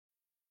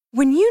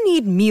When you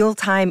need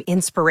mealtime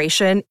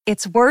inspiration,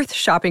 it's worth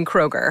shopping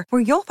Kroger,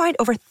 where you'll find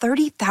over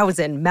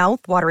 30,000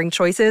 mouth-watering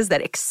choices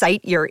that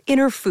excite your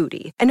inner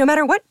foodie. And no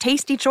matter what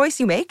tasty choice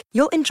you make,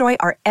 you'll enjoy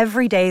our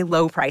everyday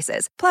low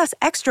prices, plus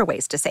extra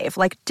ways to save,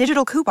 like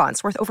digital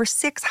coupons worth over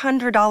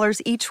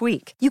 $600 each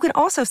week. You can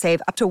also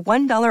save up to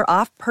 $1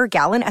 off per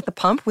gallon at the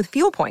pump with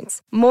fuel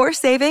points. More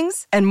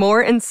savings and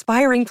more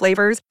inspiring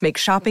flavors make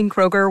shopping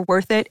Kroger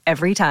worth it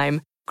every time.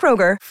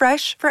 Kroger,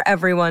 fresh for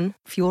everyone.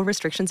 Fuel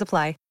restrictions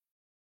apply.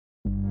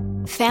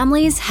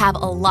 Families have a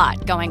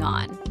lot going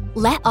on.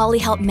 Let Ollie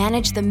help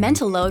manage the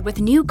mental load with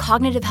new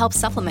cognitive help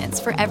supplements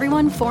for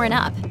everyone 4 and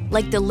up,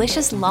 like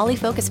delicious Lolly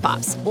Focus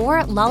Pops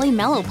or Lolly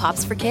Mellow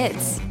Pops for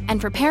kids.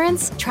 And for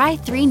parents, try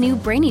 3 new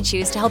Brainy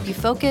Chews to help you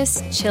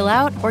focus, chill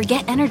out, or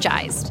get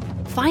energized.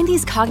 Find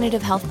these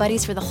cognitive health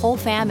buddies for the whole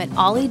fam at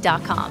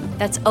ollie.com.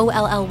 That's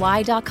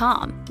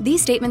OLLY.com.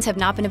 These statements have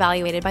not been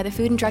evaluated by the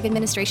Food and Drug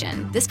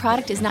Administration. This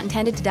product is not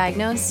intended to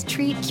diagnose,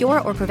 treat,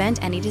 cure, or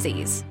prevent any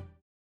disease.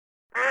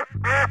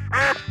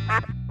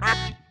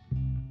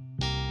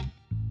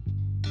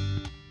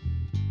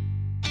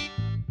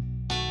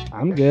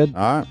 I'm good.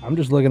 All right. I'm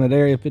just looking at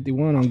Area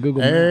 51 on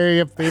Google Maps.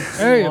 Area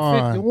 51.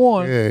 Area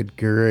 51. Good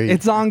grief.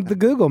 It's on the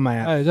Google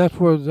map. Hey, that's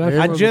where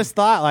I just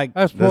thought, like,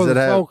 that's Does where it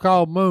the have-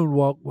 so-called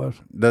moonwalk was.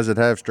 Does it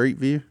have Street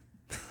View?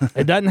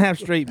 it doesn't have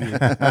Street View.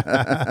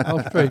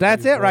 Oh, Street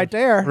That's View it right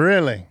there.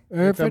 Really?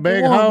 Area It's a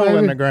big 51, hole in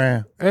baby. the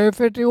ground. Area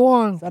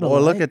 51. Is that a Boy,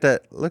 look lake? at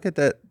that! Look at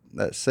that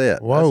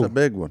set. Whoa. That's a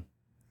big one.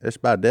 It's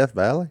by Death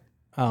Valley.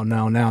 Oh,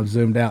 no. Now I'm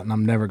zoomed out, and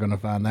I'm never going to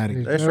find that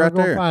again. It's Never right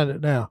gonna there. find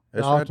it now.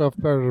 It's Also up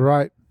there to the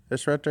right.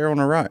 It's right there on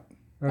the right.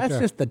 That's there.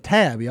 just the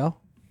tab, y'all.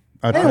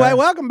 Okay. Anyway,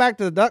 welcome back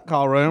to the duck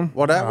call room.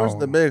 Well, that was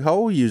the big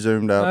hole you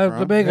zoomed out That was from.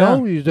 the big Yeah.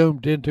 hole you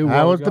zoomed into.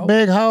 That was the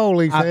big hole,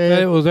 he I said it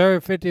said. was Area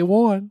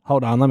 51.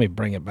 Hold on. Let me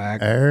bring it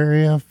back.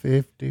 Area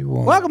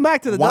 51. Welcome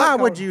back to the Why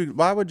duck would call.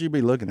 Why would you be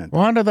looking at that?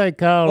 Why do they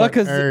call Well, it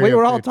because Area we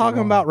were all 51?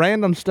 talking about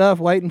random stuff,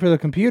 waiting for the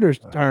computers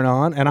to turn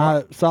on, and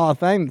I saw a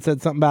thing that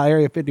said something about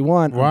Area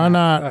 51. Why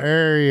not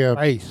Area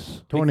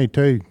Base.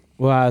 22?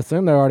 Well, I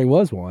assume there already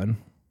was one.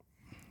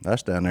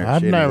 That's down there. at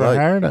I've Shitty never Lake.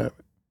 heard of it.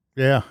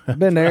 Yeah. I've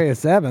been to Area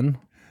 7.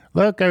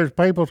 Look, there's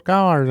people's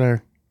cars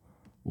there.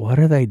 What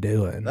are they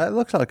doing? That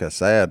looks like a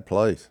sad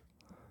place.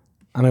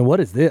 I mean, what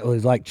is this? It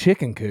was like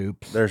chicken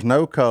coops. There's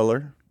no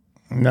color.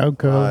 No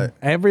color. Right.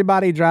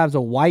 Everybody drives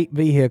a white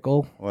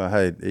vehicle. Well,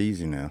 hey,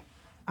 easy now.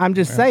 I'm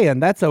just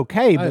saying, that's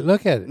okay. Hey, But,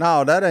 look at it.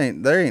 No,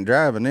 they ain't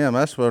driving them.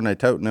 That's when they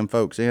toting them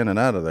folks in and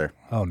out of there.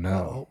 oh,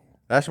 no.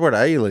 That's where the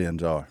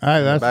aliens are.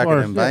 Hey, that's back where-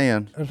 in them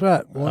vans. That's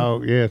right.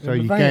 Oh, yeah, so In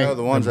the you van. You can't. know,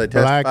 the ones they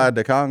black- testified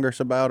to Congress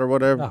about or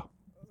whatever. No.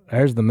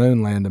 There's the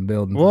moon landing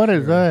building. What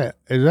is that?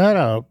 Is that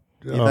a.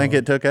 You think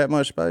it took that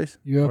much space?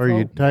 UFO. Where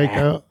you take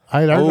up.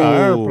 Hey, there's an Ooh,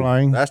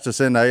 airplane. That's to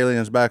send the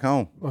aliens back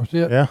home. That's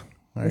it. Yeah.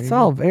 There It's you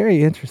all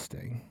very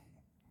interesting.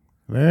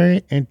 go.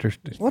 Very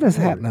interesting. What is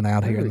happening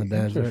out here in the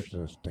desert?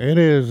 It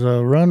is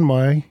a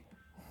runway.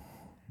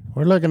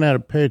 We're looking at a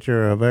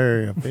picture of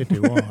Area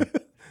 51.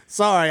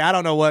 Sorry, I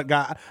don't know what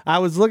got. I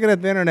was looking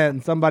at the internet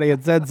and somebody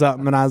had said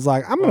something, and I was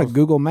like, I'm going to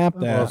Google map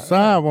Well, that. Si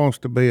wants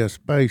to be a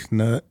space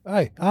nut.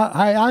 Hey,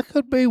 I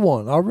could be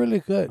one. I really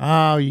could.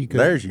 Oh, you could.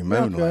 There's your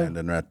moon Okay.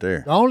 landing right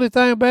there. The only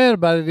thing bad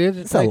about it is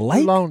it It's a takes too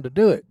lake? long to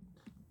do it.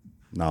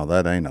 No,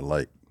 that ain't a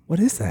lake. What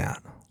is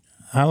that?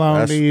 How long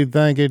That's- do you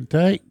think it'd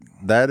take?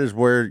 That is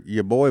where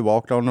your boy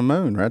walked on the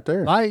moon right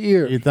there. Light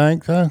years. You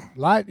think so?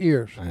 Light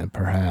years.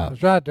 Perhaps.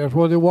 That's right. That's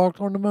where they walked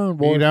on the moon,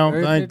 boy. You don't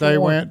Area think they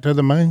 51. went to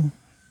the moon?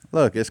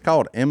 Look, it's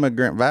called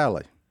Immigrant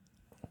Valley.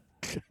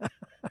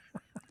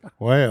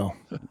 Well,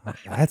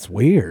 That's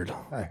weird.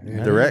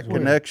 Direct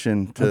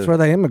connection to. That's where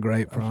they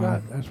immigrate from.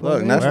 Right. That's where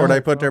Look, and that's where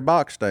they put their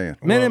box stand.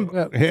 Men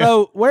in, yeah.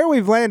 So where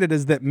we've landed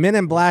is that Men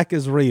in Black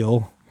is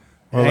real,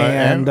 Well,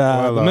 and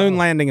well, the moon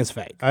landing is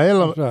fake.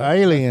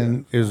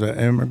 alien is an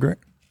immigrant.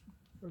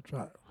 That's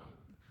right.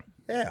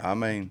 Yeah, I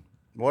mean,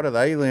 what do the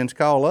aliens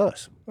call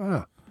us?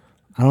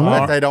 I don't know.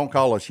 Bet they don't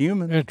call us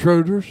human.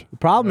 Intruders. The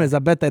problem is, I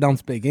bet they don't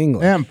speak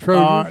English. Them,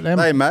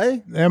 They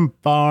may. them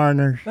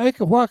foreigners. They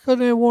could, why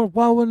couldn't they?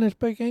 Why wouldn't they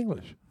speak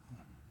English?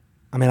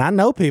 I mean, I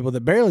know people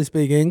that barely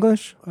speak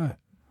English. Right.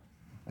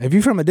 If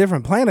you're from a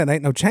different planet,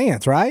 ain't no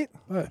chance, right?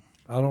 Right.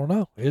 I don't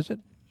know. Is it?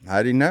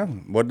 How do you know?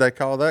 What do they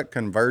call that?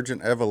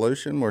 Convergent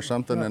evolution, where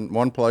something in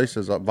one place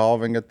is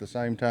evolving at the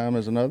same time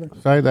as another?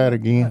 Say that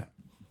again.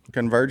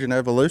 Convergent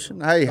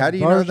evolution. Hey, how do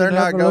you know they're Convergent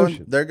not evolution.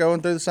 going? They're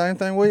going through the same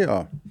thing we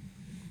are.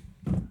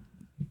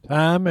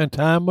 Time and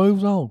time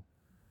moves on.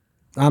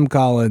 I'm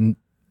calling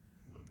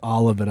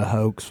all of it a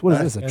hoax. What is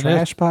this, a And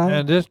trash this, pile?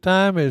 And this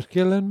time is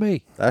killing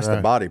me. That's the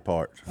body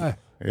parts. Yeah.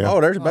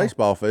 Oh, there's a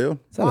baseball field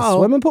Is that a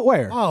swimming pool?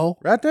 Where? Oh,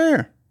 right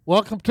there.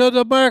 welcome to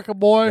the America,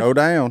 boys. Go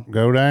down.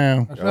 Go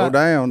down. That's Go right.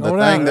 down. The Go thing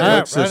down. that Right,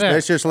 looks right there.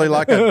 suspiciously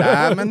like a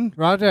diamond.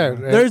 Right there.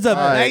 There's a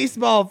Right.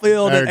 baseball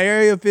field at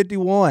Area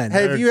 51.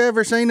 Have you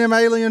ever seen them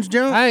aliens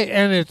jump? Hey,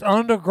 and it's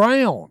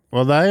underground.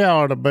 Well, they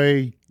ought to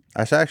be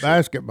That's actually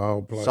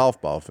basketball player.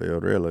 softball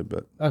field, really.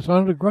 But That's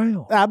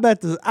underground. I bet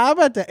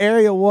the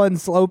Area 1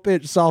 slow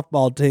pitch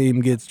softball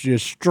team gets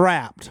just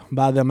strapped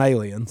by them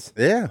aliens.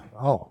 yeah,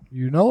 Oh,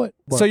 you know it.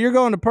 So you're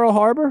going to Pearl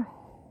Harbor?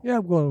 Yeah,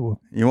 I'm going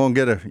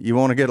to. you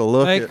want to get a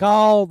look They at.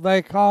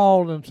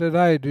 called and said,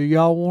 "Hey, do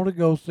y'all want to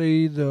go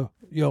see the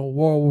World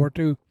War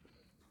II,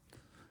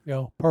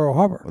 Pearl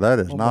Harbor?" Well, that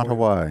is not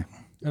Hawaii.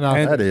 And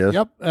I That said, is.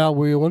 Yep,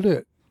 we will do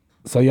it.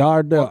 So y'all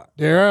are doing.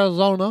 The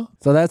Arizona.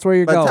 So that's where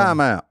you're But going. time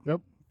out.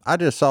 Yep. I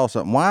just saw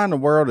something. Why in the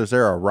world is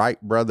there a Wright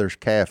Brothers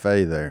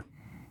Cafe there?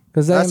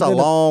 Because That's a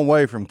long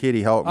way from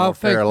Kitty Hawk, I North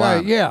think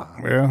Carolina. yeah.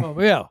 Yeah. Oh,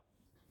 yeah.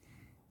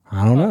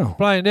 I don't know.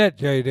 Explain that,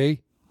 JD.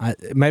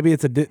 Maybe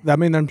it's I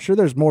mean, I'm sure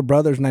there's more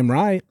brothers named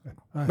Wright.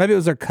 Maybe it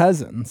was their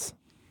cousins.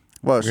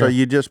 Well, so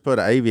you just put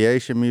an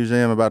aviation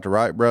museum about the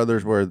Wright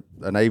brothers where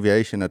an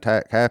aviation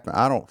attack happened.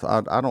 I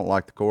don't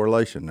like the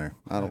correlation there.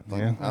 I don't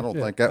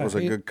think that was a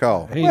good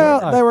call.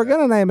 Well, they were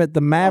going to name it the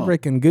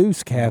Maverick and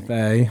Goose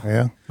Cafe,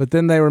 Yeah. but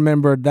then they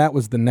remembered that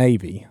was the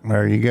Navy.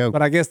 There you go.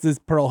 But I guess this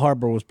Pearl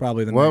Harbor was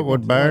probably the What Navy.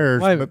 would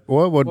bears? wait a minute.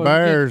 What would Well,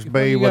 you bears get-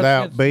 be you got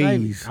without against the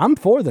Navy. bees? I'm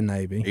for the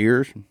Navy.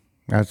 Ears.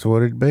 That's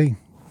what it'd be.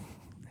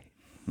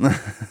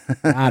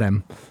 Got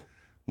him.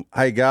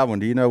 Hey, Godwin,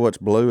 do you know what's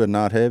blue and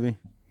not heavy?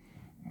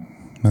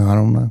 No, I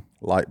don't know.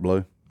 Light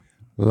blue.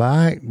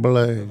 Light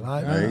blue.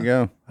 There you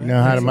go. You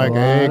know how to make an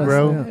egg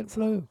roll? It's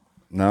blue.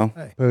 No.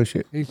 Push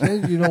it. He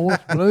says,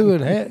 what's blue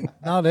and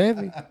not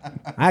heavy.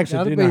 I actually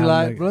Gotta do be know how to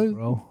light make it blue.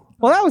 roll.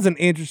 Well, that was an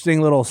interesting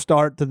little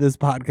start to this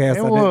podcast. It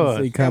I was.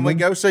 didn't see Can we coming.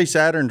 go see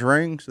Saturn's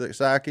rings that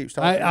Si keeps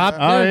talking I about?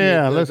 tell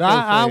yeah, you, let's go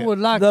I see it. would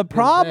like The to do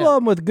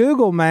problem with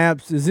Google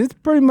Maps is it's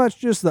pretty much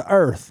just the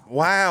Earth.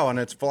 Wow, and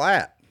it's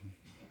flat.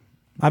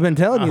 I've been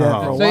telling you that for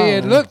a that. while. See,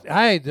 it looked.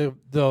 Hey,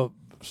 the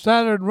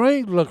Saturn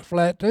ring looks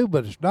flat too,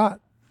 but it's not.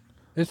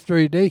 It's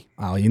 3D.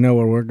 Oh, you know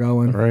where we're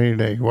going?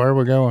 3D. Where are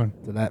we going?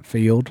 To that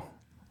field.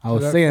 I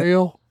was That seeing.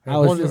 field. I And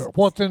was what- just-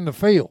 what's in the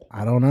field?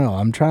 I don't know.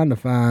 I'm trying to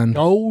find.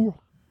 Gold.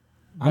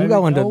 I'm Maybe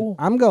going gold?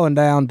 to. I'm going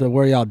down to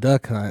where y'all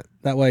duck hunt.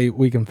 That way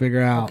we can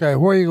figure out. Okay,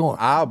 where are you going?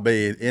 I'll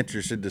be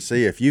interested to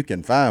see if you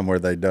can find where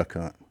they duck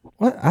hunt.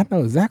 What? I know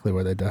exactly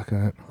where they duck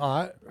hunt.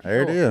 All right.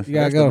 There it is. You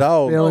gotta There's go the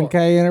dog. Phil and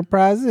K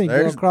Enterprises and you go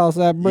There's- across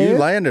that You bridge.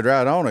 landed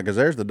right on it because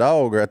there's the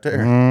dog right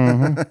there.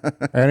 And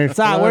it's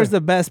Si, blue. where's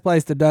the best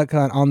place to duck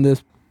hunt on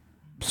this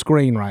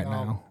screen right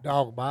now?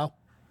 Dog Bayou.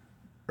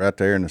 Right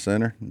there in the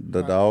center.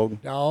 The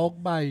dog.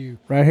 Dog Bayou.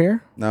 Right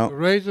here? No. The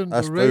reason.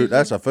 That's the food. reason,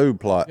 That's a food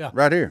plot. Yeah.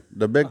 Right here.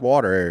 The big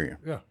water area.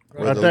 Yeah.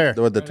 Right there.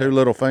 With the two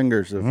little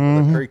fingers of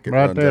the creek. that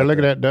Right runs there. out Look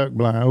at that duck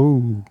blind.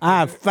 Ooh.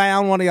 I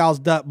found one of y'all's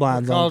duck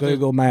blinds on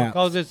Google Maps.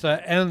 Because it's an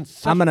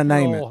ancestral I'm gonna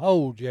name it.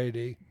 hole,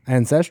 JD.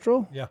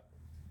 Ancestral? Yeah.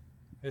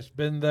 It's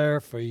been there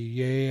for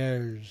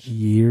years.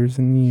 Years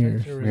and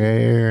years.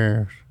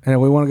 Yes. And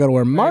we want to go to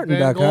where Martin been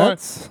duck going-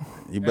 hunts.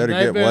 You better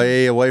they've get been-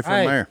 way away from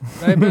Hey, there.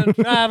 They've been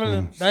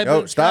traveling. They've Go,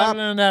 been stop.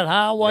 traveling that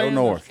highway Go in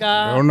north. the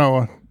sky Oh,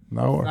 no.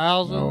 No.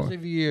 thousands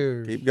of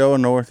years. Keep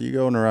going north. You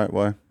going the right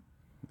way.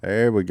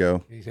 There we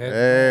go. He's heading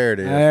There it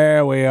is.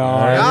 There we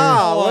are.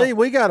 Golly,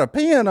 we got a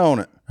pin on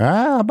it.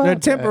 Ah, about They're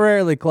that.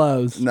 temporarily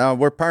closed. No,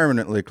 we're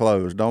permanently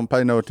closed. Don't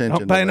pay no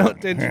attention. Don't pay to no that.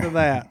 attention to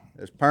that.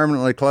 It's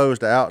permanently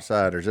closed to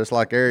outsiders, just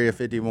like Area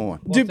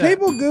 51. Do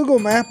people Google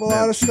Map a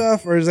lot of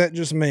stuff, or is that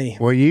just me?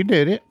 Well, you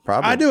did it.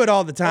 Probably. I do it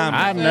all the time.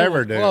 I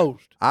never do.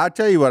 Closed. I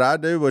tell you what I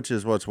do, which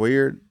is what's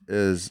weird,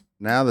 is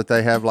now that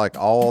they have like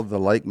all the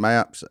lake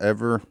maps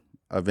ever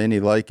of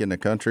any lake in the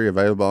country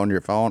available on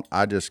your phone,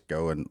 I just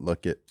go and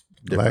look at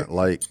different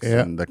lakes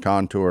Yeah. and the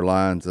contour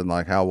lines and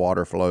like how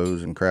water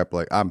flows and crap.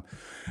 Like I'm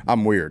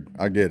weird.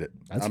 I get it.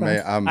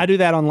 I do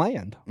that on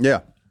land.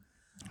 Yeah.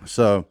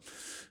 So,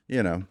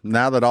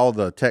 now that all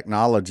the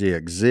technology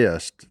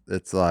exists,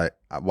 it's like,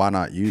 why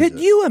not use Could it?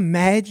 you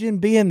imagine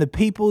being the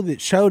people that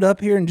showed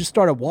up here and just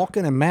started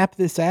walking and mapped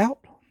this out?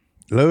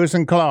 Lewis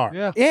and Clark.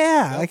 Yeah.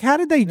 Yeah, like how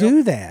did they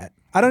do that?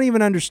 I don't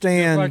even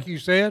understand. Like you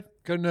said,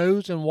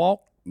 canoes and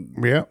walk.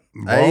 Yep.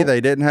 A, they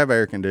didn't have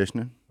air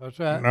conditioning, That's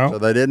right. No. so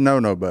they didn't know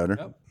no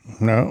better.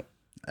 No.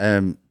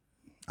 And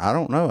I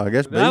don't know. I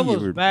guess B, That you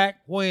was were- back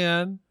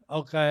when,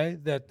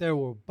 that there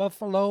were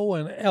buffalo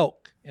and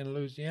elk in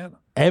Louisiana.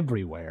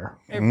 Everywhere.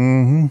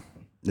 Mm-hmm.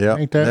 yeah.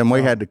 Ain't that Then we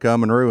something? had to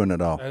come and ruin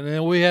it all. And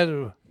then we had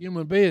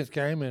human beings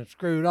came and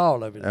screwed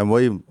all of it. And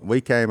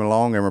we came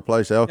along and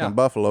replaced elk and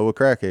buffalo with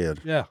crackheads.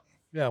 Yeah.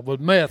 Yeah,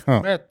 with meth.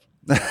 Huh. Meth.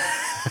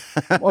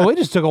 Well, we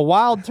just took a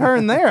wild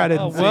turn there. I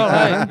didn't Oh, see.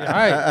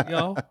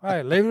 well,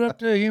 hey, leave it up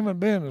to a human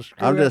being to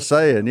screw I'm just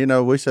saying,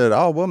 we said,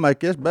 oh, we'll make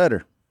this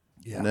better.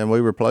 Yeah. And then we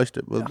replaced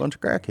it with a bunch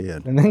of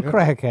crackheads. And then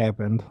crack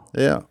happened.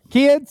 Yeah.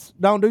 Kids,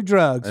 don't do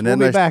drugs. And We'll then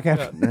be they- back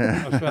after.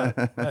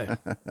 That's right.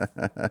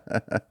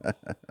 Hey.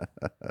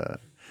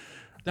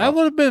 That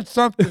would have been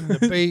something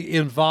to be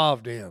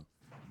involved in.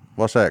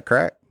 What's that,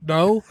 crack?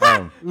 No,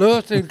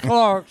 Lewis and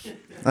Clark's.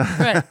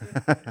 Crack.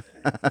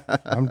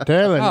 I'm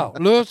telling No,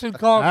 you. Lewis and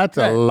Clark's. That's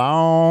a crack.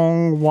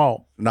 long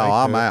walk. No,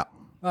 I'm out.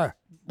 Hey,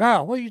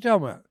 now, what are you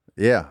talking about?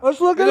 Yeah. Let's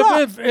look it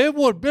up. It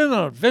would have been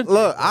an adventure.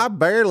 Look, I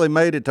barely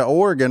made it to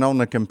Oregon on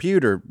the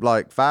computer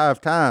like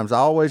 5 times. I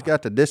always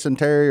got the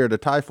dysentery or the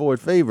typhoid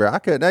fever.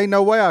 Ain't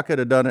no way I could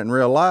have done it in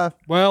real life.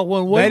 Well,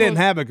 They didn't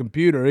have a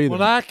computer either.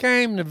 When I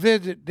came to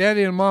visit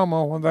Daddy and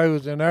Mama when they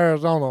was in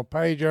Arizona,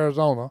 Page,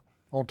 Arizona,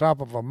 on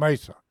top of a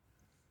mesa,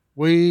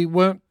 we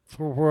went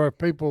for where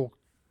people,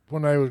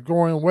 when they was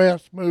going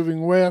west,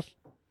 moving west,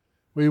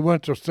 we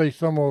went to see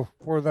some of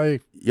where they.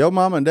 Your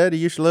mom and daddy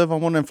used to live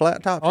on one of them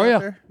flat tops Oh right yeah,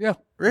 there? yeah.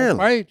 Really?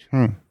 Page.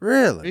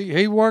 Really?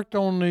 He worked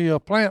on the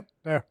plant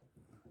there.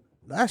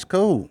 That's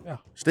cool. Yeah.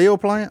 Steel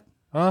plant?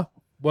 Huh?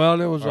 Well,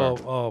 it was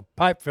a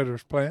pipe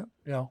fitters plant.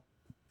 You know.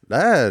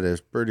 That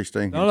is pretty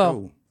stinking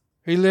No.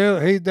 cool.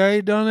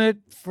 They done it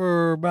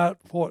for about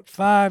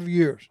 5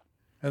 years,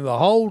 and the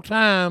whole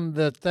time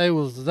that they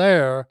was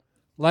there,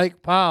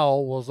 Lake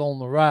Powell was on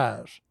the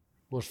rise,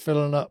 was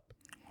filling up.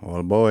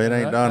 Well, boy, it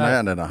ain't done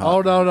that in a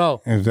hot. Oh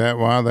no. Is that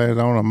why they're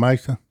on a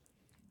mesa?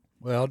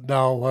 Well,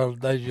 no. Well,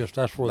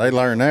 that's where They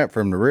learned that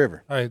from the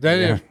river. Hey,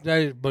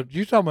 but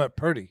you talking about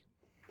pretty?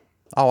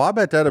 Oh, I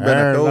bet that'd have been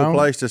a cool Arizona?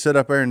 place to sit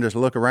up there and just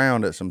look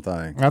around at some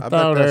things. I bet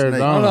thought that's neat.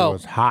 Arizona No.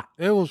 was hot.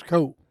 It was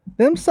cool.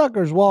 Them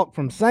suckers walk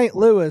from St.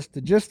 Louis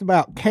to just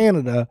about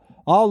Canada,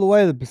 all the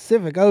way to the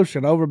Pacific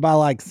Ocean over by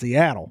like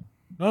Seattle.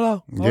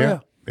 No. Oh, yeah.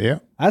 Yeah.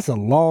 That's a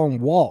long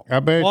walk. I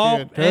bet Walk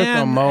you it took them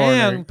and- more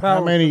and than power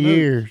how many canoe.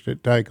 years did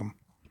it take them?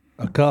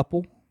 A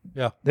couple.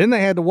 Yeah. Then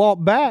they had to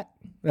walk back.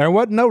 There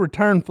wasn't no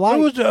return flight.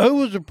 Who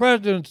was the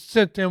president that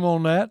sent them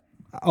on that?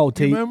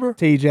 remember?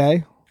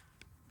 TJ.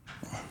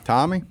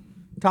 Tommy?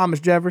 Thomas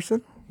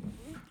Jefferson.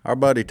 Our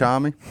buddy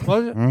Tommy?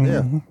 Was it?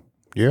 Yeah.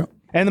 Yeah.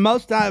 And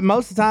most of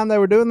the time they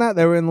were doing that,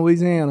 they were in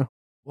Louisiana.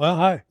 Well,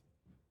 hey,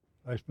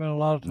 they spent a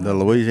lot of time. The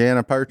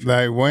Louisiana Purchase.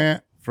 They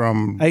went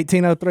from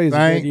 1803 is a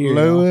St. good year.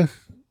 y'all. Louis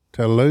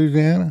to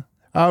Louisiana.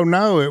 Oh,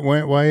 no, it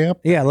went way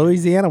up. Yeah,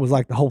 Louisiana was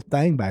like the whole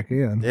thing back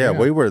then. Yeah,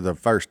 we were the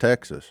first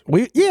Texas.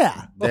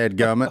 Yeah.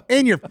 Dadgummit.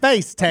 In your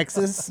face,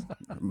 Texas.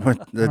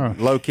 But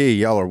low key,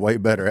 y'all are way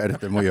better at it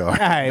than we are.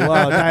 Hey,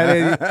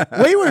 well,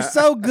 we were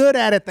so good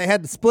at it, they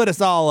had to split us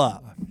all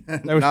up.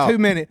 There was too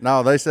many.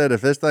 No, they said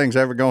if this thing's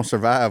ever going to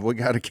survive, we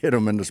got to get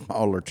them into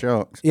smaller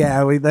chunks.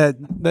 Yeah,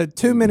 the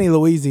too many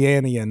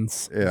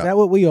Louisianians. Yeah. Is that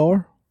what we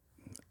are?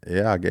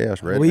 Yeah, I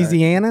guess. Redneck.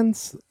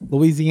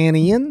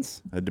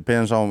 Louisianians? It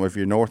depends on if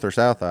you're north or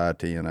south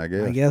I-10, I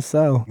guess. I guess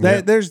so.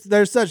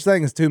 There's such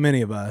thing as too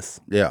many of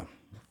us. Yeah,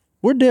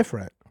 We're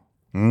different.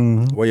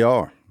 we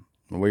are.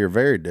 We are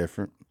very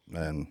different.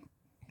 And,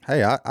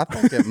 hey, I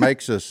think it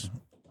makes us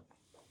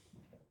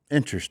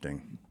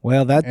interesting.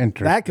 Well, that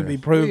could be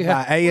proved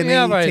by A&E,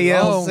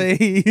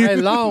 TLC. A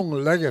long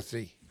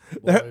legacy.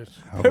 boys.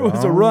 There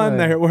was a run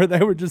there where they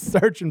were just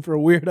searching for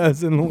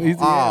weirdos in Louisiana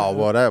Oh,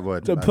 well, that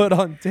wasn't. to put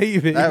on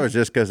TV. That was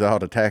just because of all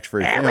the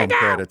tax-free film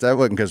credits. That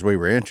wasn't because we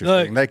were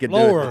interesting. Look, They could do it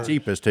the Lord.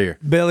 cheapest here.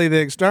 Billy the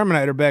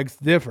Exterminator begs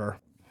to differ.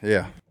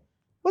 Yeah,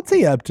 What's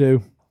he up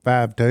to?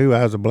 5'2",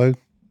 eyes of blue.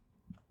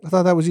 I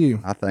thought that was you.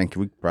 I think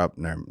we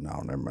probably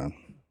never mind.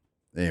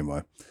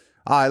 Anyway,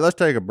 all right, let's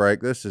take a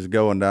break. This is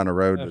going down the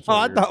road. that's Oh,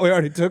 I weird. thought we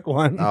already took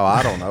one. Oh,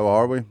 I don't know.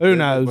 Are we? Who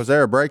knows? Was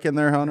there a break in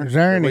there, Hunter? Is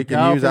there that any we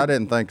can use? coffee? I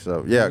didn't think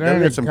so. Yeah, Is there go any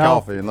get some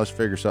coffee? coffee and let's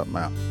figure something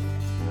out.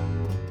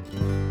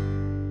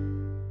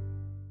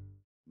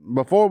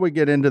 Before we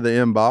get into the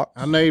inbox,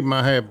 I need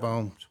my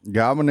headphones.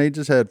 Goblin needs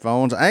his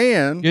headphones.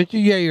 And Get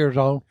your ears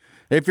on.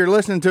 if you're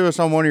listening to us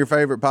on one of your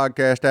favorite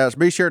podcast apps,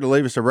 be sure to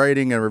leave us a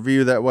rating and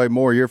review. That way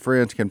more of your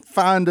friends can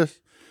find us.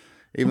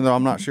 Even though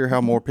I'm not sure how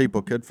more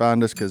people could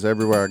find us because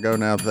everywhere I go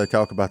now they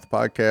talk about the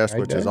podcast,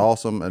 which is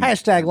awesome. And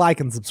Hashtag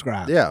like and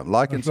subscribe. yeah,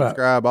 like and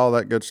subscribe, all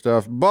that good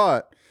stuff.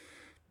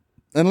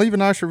 And leave a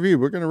nice review.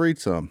 We're going to read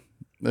some.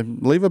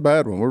 And leave a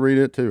bad one. We'll read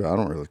it too. I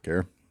don't really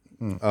care.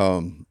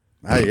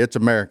 Hey, it's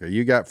America.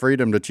 You got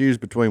freedom to choose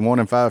between 1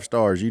 and 5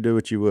 stars. You do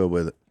what you will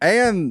with it.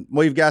 And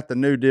we've got the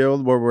new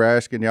deal where we're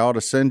asking y'all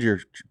to send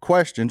your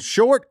questions,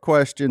 short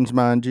questions,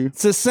 mind you.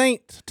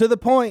 Succinct, to the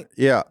point.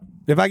 Yeah.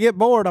 If I get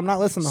bored, I'm not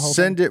listening to the whole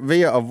Send it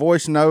via a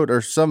voice note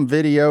or some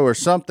video or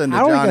something to thing.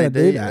 How are we Johnny going to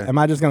D. do that? Am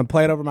I just going to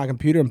play it over my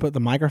computer and put the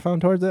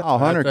microphone towards it? Oh,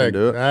 Hunter That's can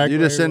do it. exactly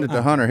You just send it what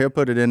to Hunter. He'll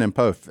put it in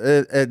post.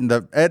 And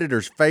the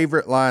editor's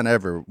favorite line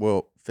ever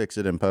will fix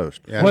it in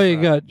post. Yeah. What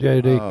you got,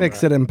 JD?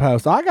 Fix it in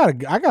post. I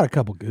got a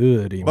couple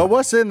good emails. But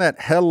what's in that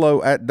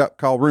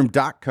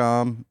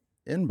hello@duckcallroom.com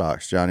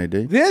inbox, Johnny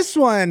D? This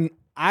one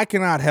I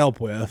cannot help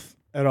with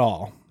at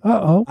all.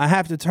 Uh-oh. I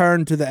have to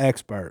turn to the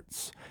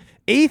experts.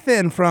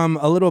 Ethan from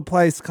a little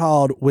place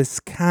called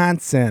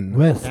Wisconsin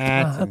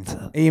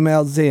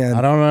emails in.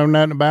 I don't know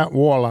nothing about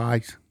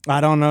walleyes.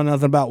 I don't know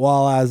nothing about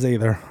walleyes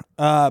either.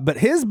 But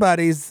his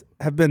buddies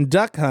have been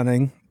duck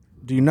hunting.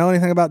 Do you know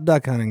anything about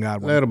duck hunting,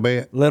 Godwin? A little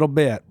bit. Little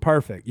bit.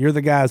 Perfect. You're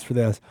the guys for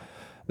this.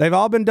 They've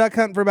all been duck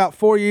hunting for about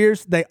 4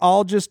 years. They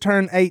all just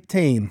turned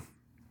 18.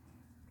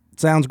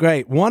 Sounds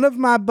great. One of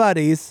my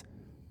buddies,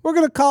 we're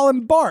going to call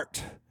him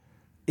Bart,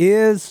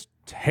 is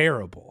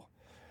terrible.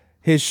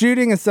 His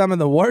shooting is some of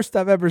the worst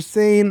I've ever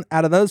seen.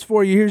 Out of those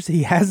 4 years,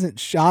 he hasn't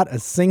shot a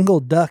single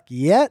duck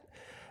yet.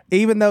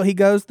 Even though he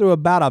goes through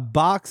about a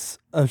box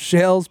of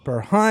shells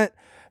per hunt,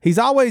 he's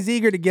always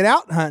eager to get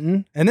out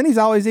hunting, and then he's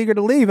always eager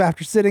to leave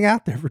after sitting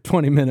out there for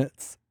 20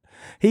 minutes.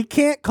 He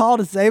can't call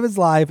to save his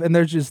life, and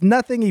there's just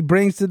nothing he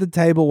brings to the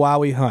table while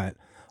we hunt.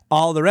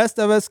 All the rest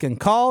of us can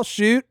call,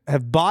 shoot,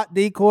 have bought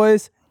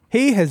decoys.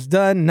 He has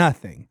done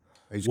nothing.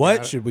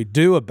 What should we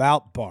do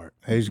about Bart?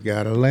 He's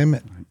got a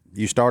limit.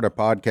 You start a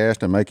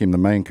podcast and make him the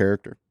main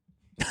character.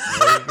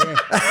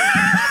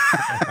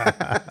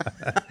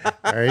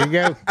 There you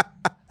go.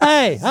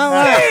 Hey,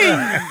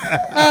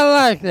 I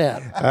like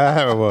that.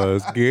 That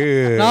was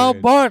good. No,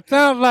 Bart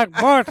sounds like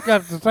Bart's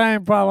got the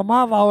same problem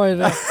I've always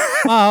had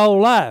my whole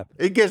life.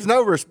 He gets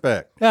no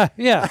respect.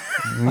 Yeah.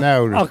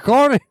 No.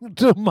 According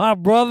to my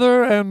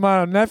brother and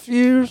my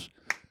nephews,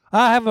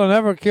 I haven't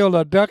ever killed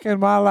a duck in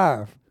my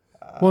life.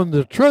 When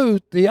the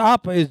truth,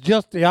 is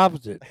just the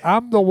opposite.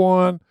 I'm the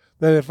one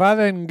that if I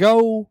didn't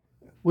go,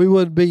 we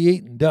wouldn't be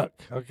eating duck,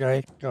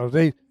 okay?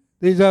 Because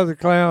these other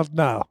clowns,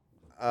 no.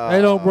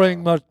 They don't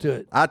bring much to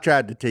it. I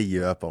tried to tee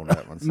you up on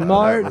that one. So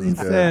Martin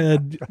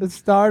said, let's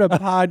start a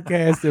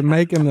podcast and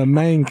make him the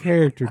main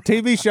character.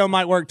 TV show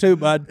might work too,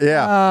 bud.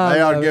 Yeah, they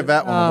ought to give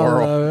that one a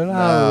whirl.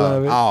 I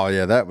love it. Oh,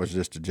 yeah, that was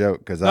just a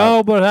joke.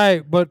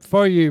 But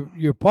for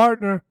your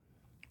partner,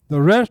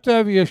 the rest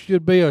of you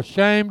should be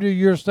ashamed of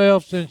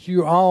yourself since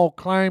you all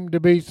claim to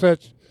be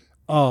such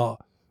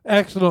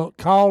excellent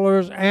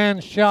callers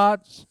and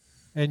shots,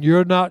 and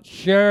you're not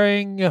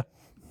sharing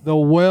the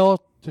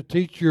wealth to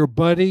teach your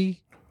buddy.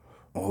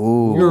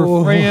 Oh,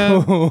 Your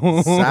friend.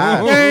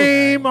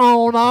 Shame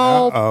on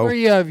all Uh-oh.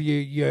 three of you,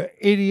 you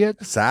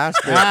idiots. Side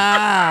spitting.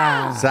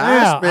 Yeah,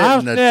 Side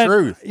spitting the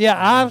truth. Yeah,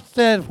 I've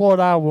said what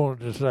I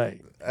wanted to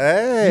say.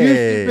 Hey. You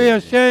should be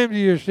ashamed of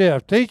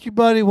yourself. Teach your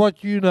buddy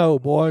what you know,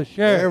 boy.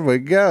 Share. There we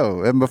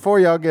go. And before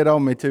y'all get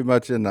on me too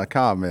much in the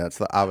comments,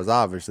 I was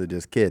obviously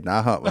just kidding.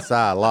 I hunt with Si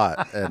a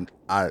lot, and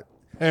I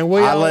let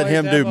always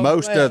him have do a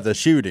most blast. of the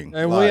shooting.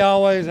 And Like, we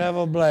always have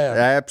a blast.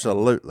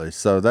 absolutely.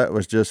 So that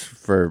was just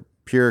for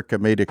pure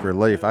comedic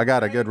relief. I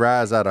got a good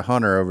rise out of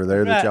Hunter over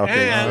there that y'all And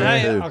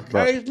can see too.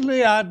 But-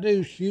 occasionally I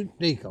do shoot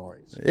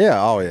decoys.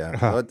 yeah, oh yeah,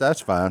 but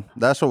that's fine.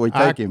 That's what we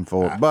take him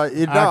for. But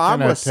you know, I I'm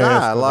can with Si.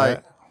 attest to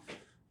Like, that.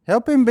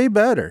 help him be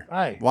better.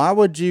 Hey. Why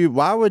would you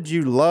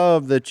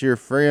love that your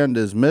friend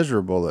is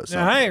miserable at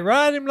something? Now, hey,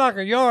 ride him like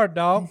a yard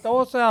dog.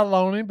 Throw a saddle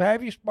on him,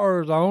 have your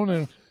spurs on,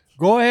 and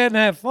go ahead and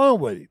have fun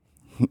with him.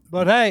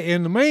 But hey,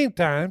 in the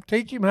meantime,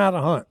 teach him how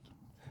to hunt.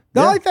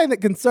 The only thing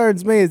that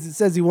concerns me is it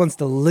says he wants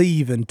to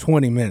leave in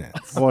 20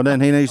 minutes. Well, then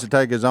he needs to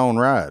take his own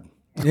ride.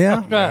 Yeah.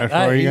 Right. That's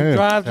Hey, where he you go.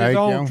 drives his Take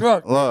own your-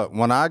 truck. Look,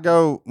 when I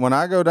go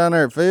down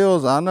there at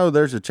Fields, I know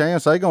there's a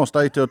chance they gonna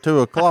stay till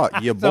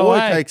 2:00. Your So, boy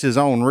hey, takes his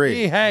own rig.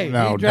 He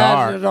drives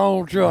dark. his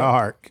own truck.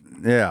 Dark.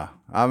 Yeah,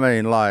 I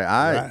mean, like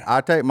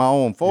I take my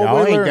own four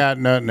Y'all wheeler. ain't got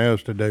nothing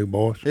else to do,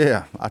 boys.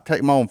 Yeah, I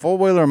take my own four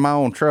wheeler and my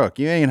own truck.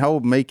 You ain't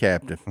holding me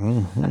captive.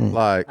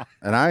 Like,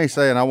 and I ain't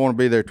saying I want to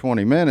be there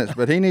 20 minutes,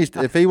 but he needs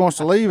to, if he wants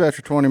to leave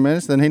after 20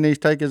 minutes, then he needs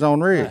to take his own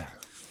rig.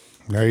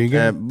 There you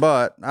go.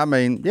 But I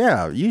mean,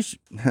 yeah, you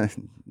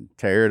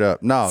tear it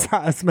up. No.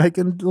 It's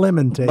making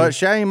lemon tea. But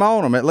shame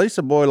on him. At least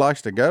the boy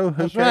likes to go.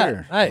 Who That's right.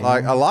 cares? Hey.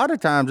 Like a lot of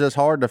times, it's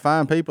hard to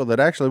find people that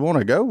actually want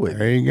to go with you.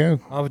 There you go.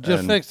 I was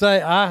just fixing to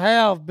say, I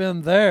have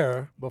been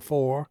there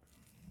before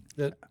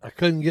that I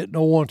couldn't get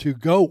no one to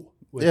go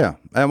with. Yeah,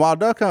 and while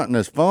duck hunting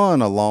is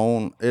fun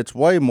alone, it's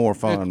way more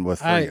fun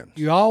with Hey, friends.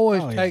 you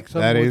always take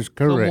That is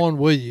correct. someone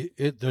with you.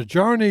 The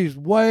journey's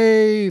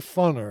way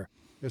funner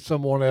if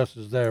someone else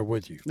is there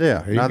with you.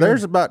 Yeah. you Now go.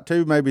 there's about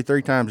 2, maybe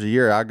 3 times a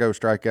year I go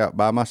strike out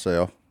by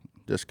myself,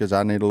 just because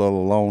I need a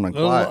little alone and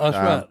quiet That's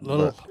time.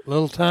 right.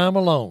 Little time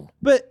alone.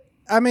 But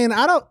I mean,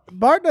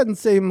 Bart doesn't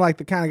seem like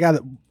the kind of guy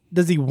that,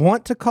 does he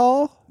want to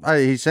call?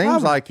 Hey, he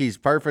seems like he's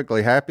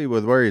perfectly happy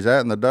with where he's at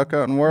in the duck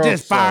hunting world.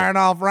 Just firing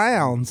off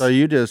rounds. So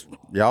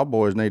y'all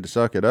boys need to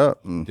suck it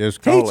up and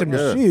Just call Teach it him to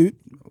good. shoot.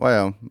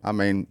 Well, I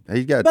mean,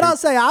 he's got. But I'll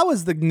say I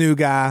was the new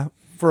guy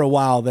for a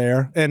while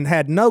there and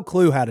had no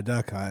clue how to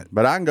duck hunt.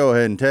 But I can go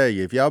ahead and tell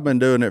you, if y'all been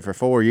doing it for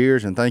 4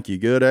 years and think you're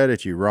good at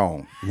it, you're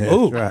wrong.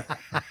 Ooh.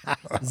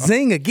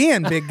 Zing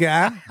again, big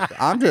guy.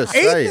 I'm just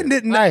Ethan saying.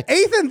 didn't. Hey,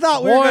 Ethan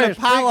thought we were Boy going to is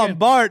pile on speaking-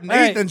 Bart, and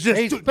Hey, Ethan's just.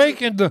 he's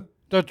speaking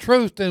the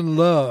truth in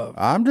love.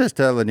 I'm just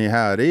telling you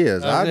how it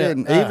is. I That's it.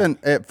 didn't even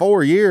at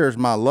 4 years.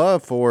 My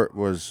love for it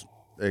was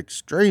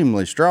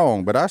extremely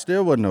strong, but I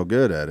still wasn't no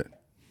good at it.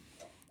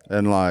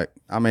 And like,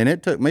 I mean,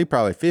 it took me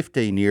probably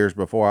 15 years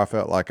before I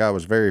felt like I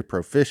was very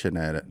proficient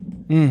at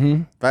it.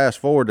 Mm-hmm. Fast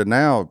forward to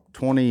now,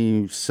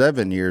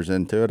 27 years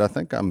into it, I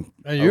think I'm.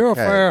 And you're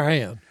okay. a fair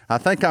hand. I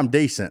think I'm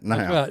decent now.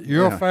 That's right.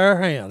 You're Yeah. a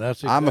fair hand. That's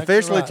exactly I'm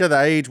officially right. to the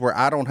age where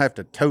I don't have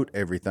to tote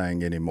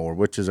everything anymore,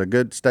 which is a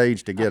good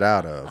stage to get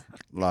out of.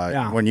 Like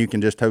Yeah. when you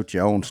can just tote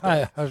your own stuff.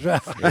 Hey, that's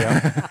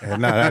right.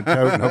 And not have to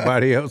tote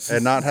nobody else.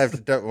 And not have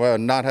to tote,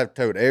 not have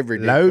to tote every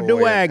Load the decoy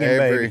and wagon,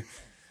 every, baby.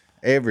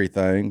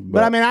 everything.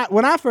 But I mean,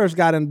 when I first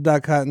got into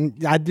duck hunting,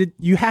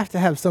 you have to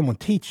have someone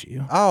teach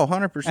you. Oh,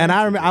 100%. And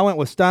I remember I went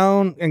with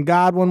Stone and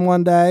Godwin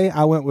one day.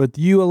 I went with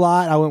you a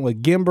lot. I went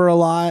with Gimber a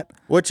lot.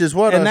 Which is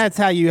what And that's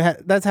how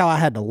I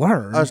had to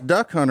learn. us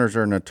duck hunters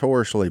are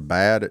notoriously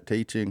bad at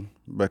teaching,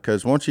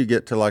 because once you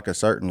get to like a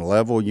certain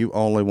level, you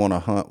only want to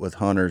hunt with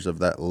hunters of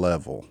that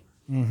level.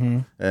 Mm-hmm.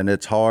 And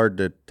it's hard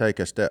to take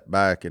a step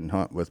back and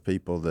hunt with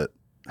people that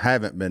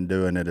haven't been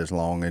doing it as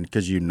long, and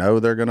because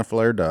they're going to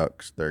flare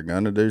ducks, they're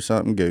going to do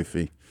something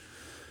goofy.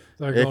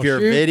 If you're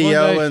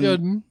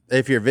videoing,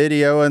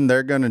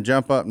 they're going to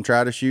jump up and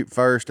try to shoot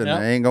first, and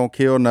they ain't going to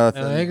kill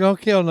nothing. And they ain't gonna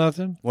kill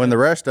nothing. When the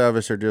rest of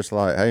us are just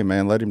like, hey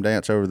man, let him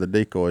dance over the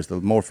decoys. The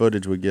more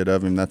footage we get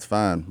of him, that's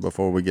fine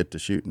before we get to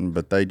shooting.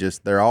 But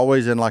they're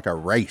always in like a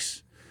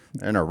race.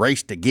 They're in a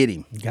race to get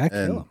him. You gotta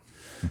kill him.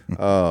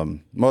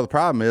 Well, the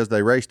problem is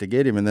they race to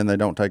get him, and then they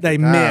don't take the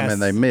time,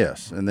 and they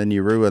miss, and then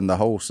you ruin the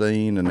whole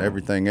scene and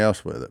everything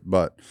else with it.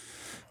 But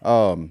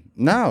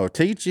no,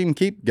 teach him,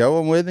 keep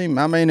going with him.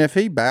 I mean, if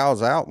he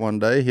bows out one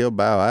day, he'll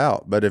bow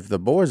out. But if the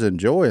boy's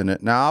enjoying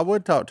it, now I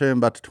would talk to him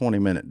about the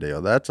 20-minute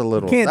deal. That's a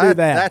little do that.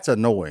 That's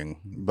annoying,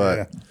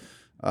 but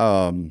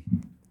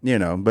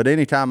but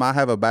anytime I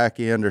have a back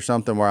end or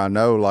something where I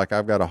know like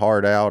I've got a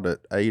hard out at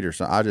 8 or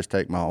something, I just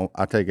take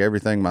I take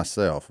everything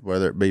myself,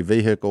 whether it be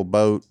vehicle,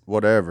 boat,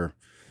 whatever.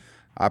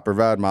 I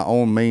provide my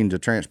own means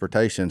of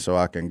transportation so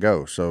I can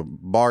go. So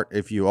Bart,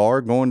 if you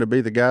are going to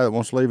be the guy that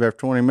wants to leave after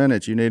 20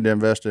 minutes, you need to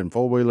invest in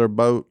 4-wheeler,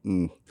 boat,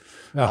 and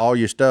all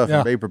your stuff,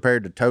 and be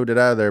prepared to tote it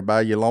out of there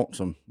by your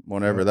lonesome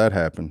whenever that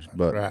happens.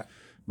 But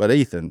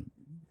Ethan,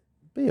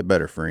 be a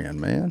better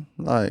friend, man.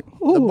 Like,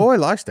 the boy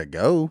likes to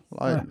go.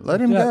 Like, let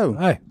him go.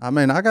 Hey. I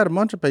mean, I got a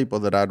bunch of people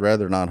that I'd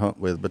rather not hunt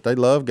with, but they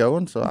love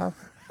going, so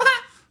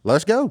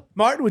let's go.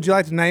 Martin, would you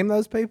like to name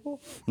those people?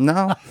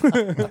 No.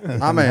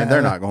 I mean,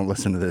 they're not going to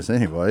listen to this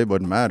anyway. It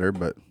wouldn't matter,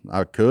 but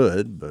I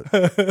could. But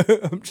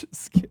I'm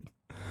just kidding.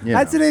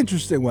 That's an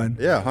interesting one.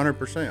 Yeah,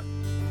 100%.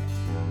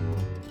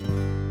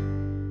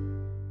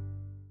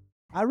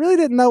 I really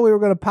didn't know we were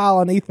going to pile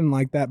on Ethan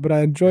like that, but I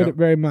enjoyed it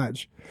very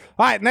much.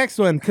 All right, next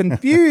one.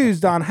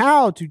 Confused on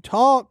how to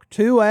talk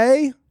to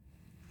a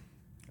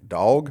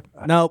dog.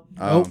 Nope.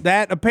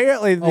 That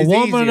apparently A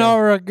woman easier.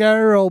 or a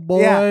girl,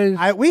 boys.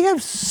 Yeah, we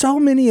have so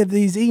many of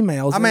these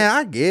emails. I mean,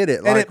 I get it.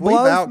 And Like, it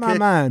blows my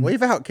mind.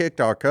 We've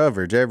outkicked our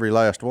coverage, every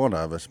last one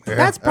of us.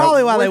 That's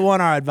probably why they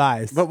want our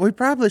advice. But we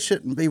probably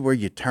shouldn't be where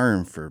you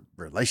turn for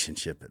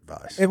relationship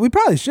advice. We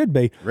probably should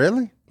be.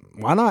 Really?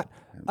 Why not?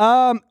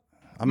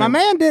 My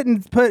man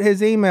didn't put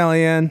his email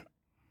in.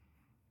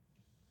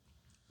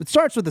 It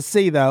starts with a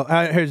C, though.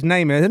 His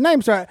name is. His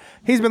name's right.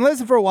 He's been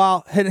listening for a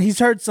while, and he's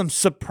heard some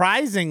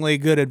surprisingly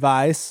good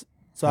advice.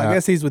 So I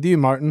guess he's with you,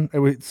 Martin.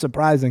 It's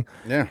surprising.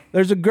 Yeah.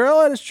 There's a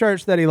girl at his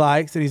church that he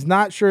likes, and he's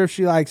not sure if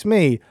she likes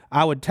me.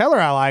 I would tell her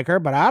I like her,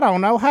 but I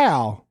don't know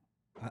how.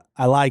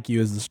 I like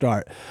you as the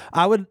start.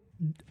 I would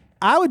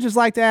just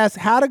like to ask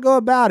how to go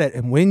about it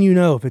and when you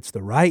know if it's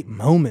the right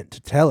moment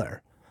to tell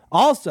her.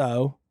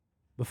 Also,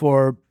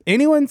 before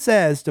anyone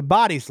says to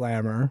body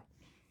slam her,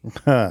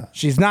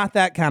 she's not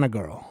that kind of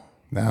girl.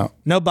 No.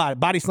 No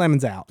body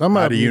slamming's out.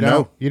 How do you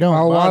know? You don't I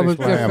body was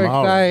just slam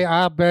all of say, them.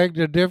 I beg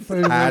to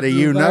differ. How with do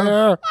you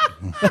know?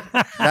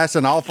 there. That's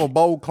an awful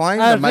bold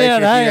claim I to make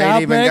said, if hey, you I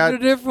ain't even beg got to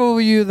differ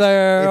with you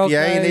there. if you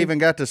ain't okay? even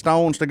got the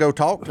stones to go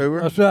talk to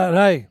her. That's right.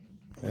 Hey,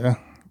 Yeah.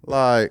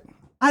 Like,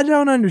 I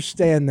don't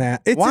understand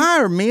that. why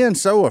are men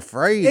so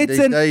afraid it's these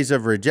an- days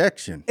of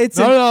rejection? It's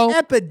No, an no.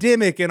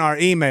 epidemic in our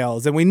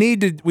emails, and we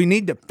need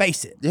to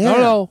face it. Yeah.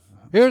 no.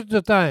 Here's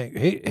the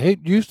thing.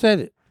 You said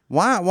it.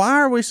 Why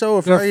are we so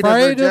They're afraid,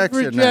 afraid of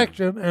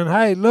rejection? And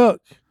hey,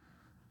 look,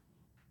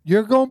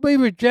 you're going to be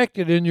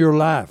rejected in your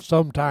life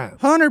sometime.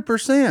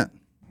 100%.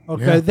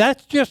 Okay,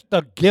 that's just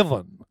a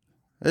given.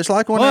 It's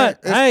like when But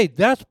hey,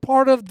 that's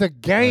part of the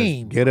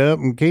game. Get up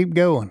and keep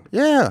going.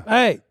 yeah.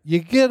 Hey, you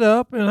get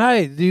up and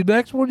hey, the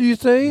next one you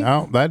see,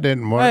 No, that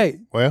didn't work. Hey.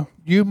 Well,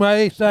 you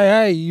may say,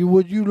 "Hey,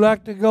 would you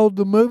like to go to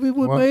the movie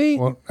with Well, me?"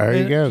 well, there you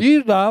And go.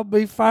 she's I'll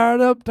be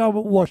fired up, talking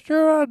about, "Well,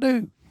 sure I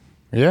do.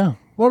 yeah.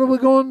 What are we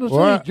going to see?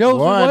 What Joseph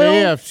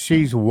Wells?" if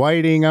she's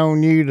waiting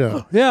on you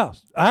to? Yeah,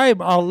 hey,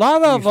 a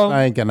lot of She's them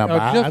thinking are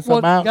about- just that's what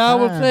about the guy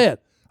was time. said.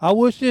 I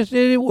wish this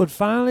idiot would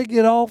finally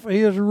get off of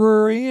his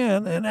rear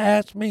end and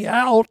ask me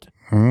out.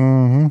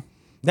 Mm-hmm.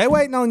 They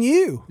waiting on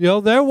you. You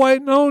know, they're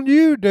waiting on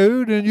you,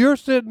 dude, and you're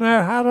sitting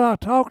there. How do I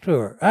talk to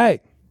her?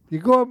 Hey, you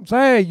go up and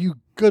say, "Hey, you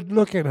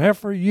good-looking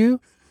heifer, you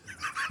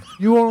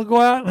want to go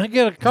out and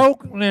get a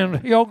Coke and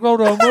then you'll go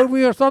to a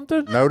movie or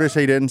something?" Notice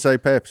he didn't say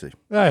Pepsi.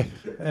 Hey,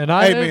 and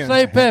I didn't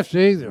say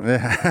Pepsi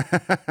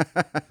either.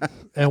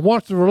 And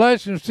once the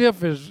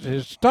relationship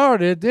is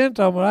started, then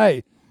tell me,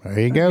 hey, There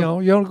you go.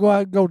 you want to go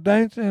out and go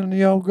dancing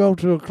and go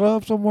to a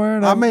club somewhere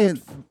and I have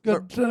mean,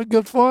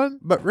 good fun?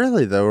 but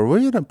really though, are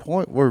we at a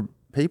point where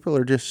people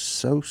are just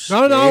so No,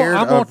 scared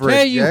I'm going of to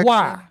tell you rejection?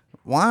 why.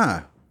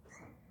 Why?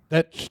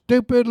 that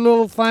stupid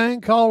little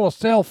thing called a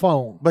cell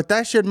phone. But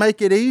that should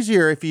make it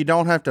easier if you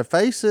don't have to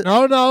face it.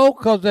 No,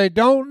 because they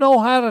don't know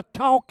how to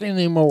talk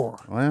anymore.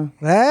 Well,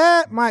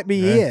 That might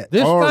be it.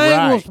 This All thing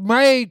right. was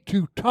made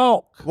to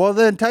talk. well,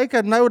 then take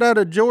a note out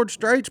of George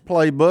Strait's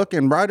playbook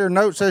and write a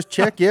note that says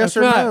check yes That's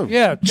or right. no.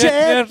 Yeah, check Check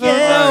yes or no.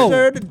 yes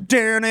or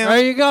down.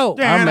 There you go.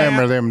 I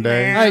remember them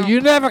days. Hey, you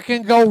never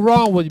can go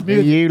wrong with Do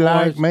music. you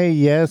like boys. me?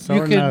 Yes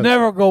You or can no?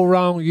 never go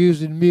wrong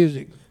using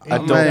music. I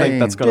don't think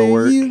that's going to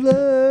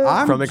work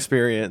I'm from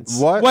experience.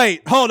 what?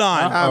 Wait, hold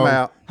on. I'm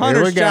out.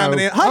 Hunter's we go. chiming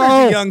in.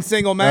 Hunter's a young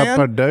single The man.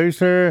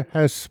 producer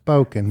has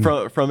spoken.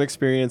 From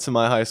experience in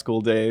my high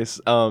school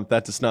days,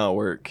 that does not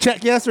work.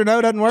 Check yes or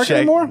no doesn't work Check.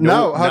 anymore?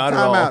 No, not at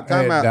time all. out.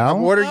 Time It out.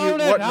 don't? What are you?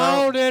 Hold it, What? No.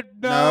 hold it,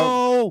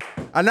 no.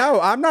 I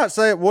know. I'm not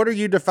saying. What are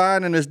you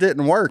defining as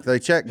didn't work? They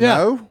check Yeah.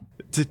 no.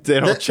 They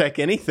don't check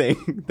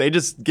anything. They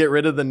just get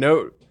rid of the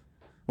note.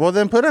 Well,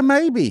 then put a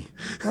maybe.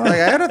 Like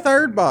add a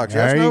third box.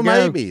 That's There no you go.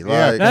 maybe.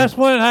 Yeah. Like That's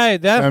when you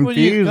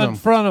Confuse 'em.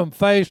 confront them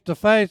face to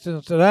face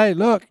and said, "Hey,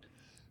 look,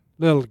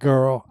 little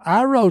girl,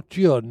 I wrote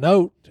you a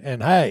note,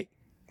 and hey,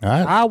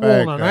 I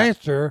want an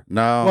answer,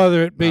 No,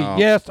 whether it be no.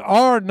 yes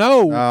or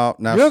no. No,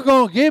 no. You're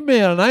gonna give me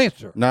an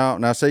answer. no.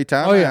 Now see,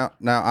 time Oh, yeah. out.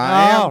 Now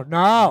I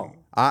No.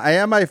 I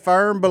am a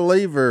firm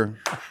believer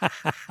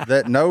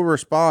that no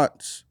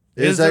response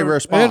is a This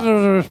response. is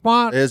a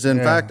response. Is in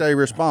fact a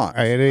response.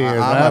 It is. I'm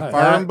a That-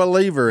 firm that-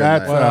 believer in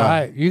that's that. Well,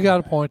 hey, you got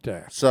a point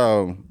there.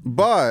 So,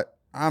 but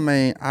I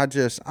mean, I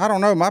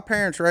don't know. My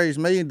parents raised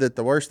me that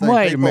the worst thing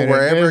Wait a people minute, were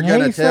ever did going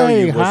to he tell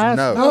say you was high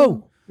no.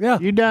 No. Yeah.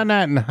 You done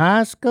that in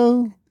high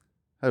school?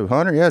 Who,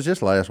 Hunter? Yeah, it was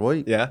just last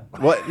week. Yeah.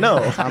 What? No.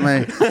 I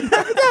mean,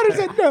 Hunter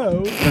said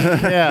no.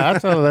 Yeah,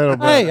 that's a little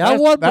bit. Hey, I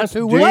that's, wasn't that's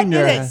too junior. What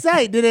did it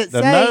say? Did it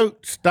The say?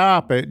 note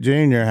stop at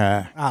junior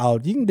high. Oh,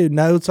 you can do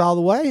notes all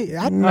the way.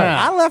 I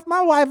Nah. left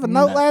my wife a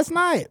note last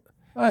night.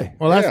 Hey.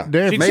 Well, that's Yeah. She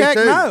different. Me checked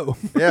too. no.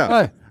 yeah.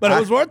 Hey. But it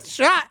was worth a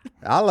shot.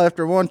 I left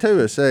her one too.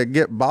 It said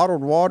get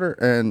bottled water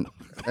and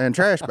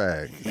trash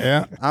bag.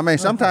 Yeah. I mean,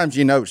 sometimes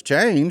your notes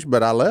change,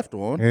 but I left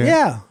one.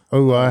 Yeah.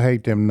 Oh, I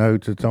hate them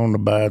notes that's on the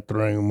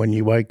bathroom when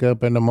you wake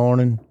up in the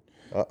morning.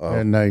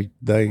 And they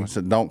I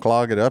said don't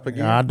clog it up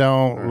again. I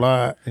don't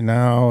like,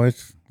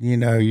 it's,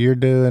 you're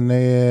doing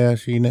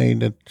this. You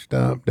need to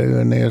stop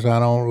doing this. I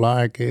don't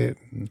like it.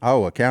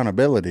 Oh,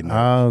 accountability note.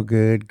 Oh,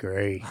 good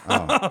grief.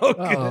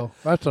 Uh-oh.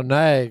 That's a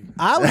nag.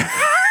 I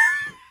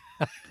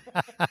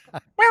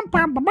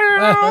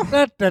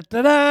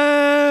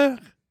Da-da-da-da.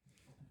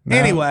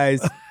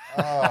 Anyways,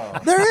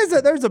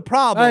 there's a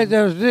problem. Hey,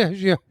 there's this.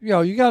 You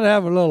got to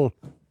have a little.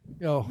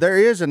 There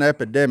is an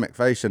epidemic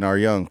facing our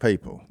young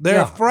people.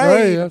 They're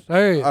afraid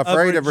There he is.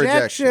 Afraid of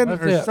rejection.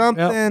 That's or it.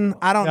 something.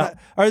 I don't know.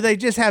 Or they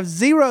just have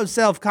zero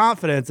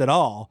self-confidence at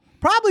all.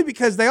 Probably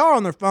because they are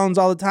on their phones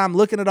all the time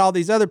looking at all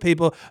these other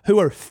people who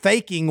are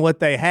faking what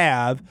they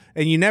have,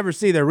 and you never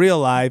see their real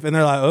life, and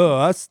they're like, oh,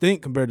 I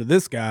stink compared to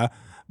this guy.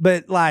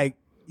 But like,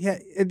 yeah,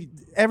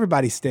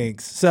 everybody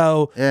stinks.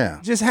 So Yeah.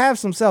 just have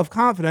some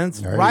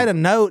self-confidence. Write a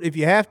note if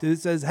you have to. It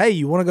says, hey,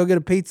 you want to go get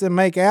a pizza and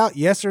make out?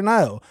 Yes or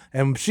no?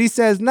 And if she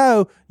says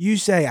no, you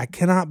say, I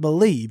cannot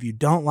believe you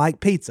don't like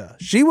pizza.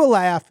 She will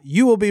laugh.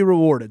 You will be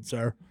rewarded,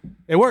 sir.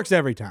 It works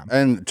every time.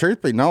 And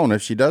truth be known,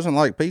 if she doesn't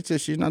like pizza,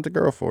 she's not the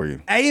girl for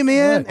you.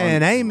 Amen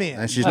and amen.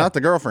 And she's not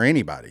the girl for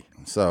anybody.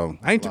 So,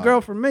 Ain't the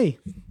girl for me.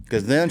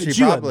 because then Could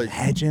she you probably,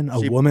 imagine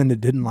a woman that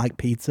didn't like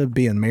pizza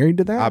being married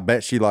to I that?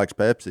 bet she likes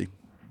Pepsi.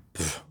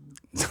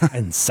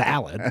 And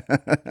salad.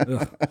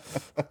 Ugh.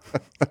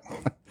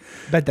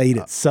 Bet they eat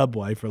at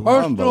Subway for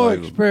lunch. Personal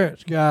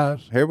experience,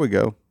 guys. Here we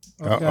go.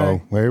 Okay.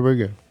 Uh-oh. Here we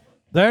go.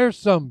 There's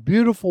some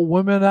beautiful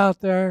women out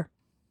there.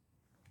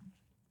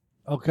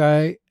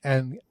 Okay,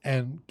 and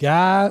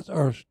guys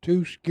are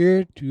too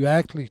scared to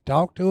actually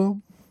talk to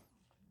them.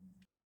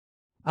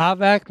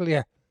 I've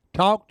actually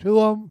talked to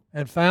them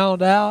and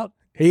found out.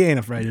 He ain't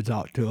afraid to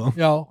talk to him.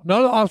 No,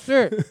 I'm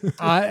serious.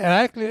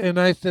 And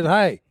they said,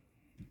 hey,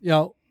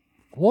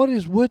 what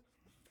is with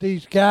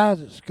these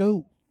guys at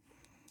school?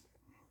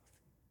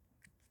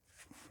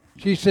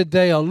 She said,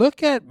 they'll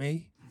look at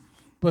me,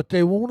 but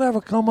they won't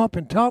ever come up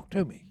and talk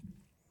to me.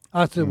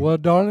 I said, well,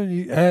 darling,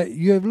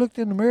 you have looked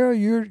in the mirror.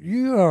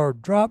 You are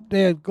drop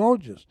dead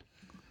gorgeous.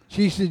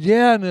 She said,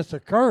 yeah, and it's a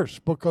curse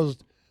because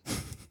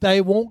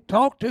they won't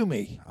talk to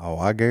me. Oh,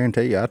 I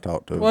guarantee you I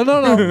talked to her. Well,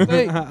 no.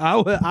 See,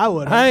 I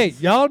would. hey,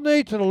 y'all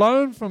need to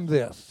learn from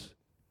this.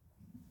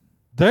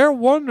 They're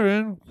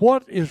wondering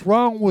what is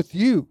wrong with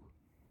you.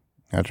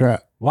 That's right.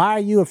 Why are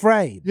you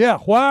afraid? Yeah,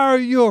 why are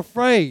you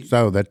afraid?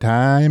 So the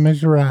time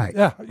is right.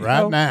 Yeah,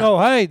 Right now. So,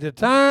 hey, the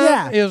time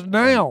Yeah. is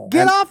now.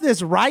 Get off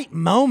this right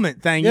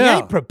moment thing. Yeah. You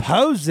ain't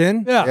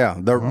proposing. Yeah. Yeah,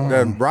 the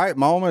right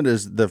moment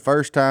is the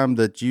first time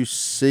that you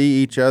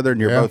see each other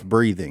and you're Yeah. both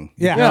breathing.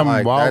 Yeah. Yeah.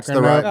 Like, that's the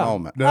Walking right up.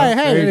 moment. Hey,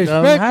 Hey,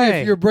 especially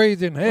hey, if you're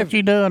breathing what heavy.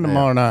 you doing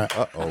tomorrow night?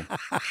 Uh-oh.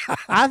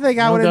 I think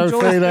I would Wanna go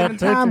enjoy see that spending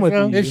time with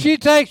picture you. show? If she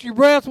takes your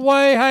breath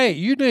away, hey,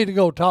 you need to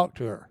go talk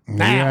to her.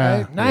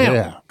 Yeah, Now.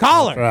 yeah.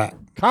 Call her. That's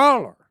right.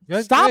 Call her.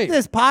 Just Stop hey.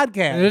 this And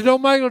podcast. it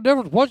don't make no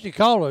difference what you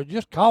call her.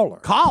 Just call her.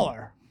 Call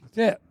her. That's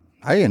it.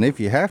 Hey, and if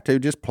you have to,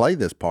 just play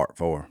this part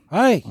for her.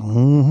 Hey,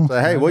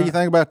 Say, hey, what do you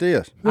think about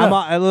this?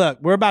 Look,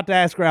 we're about to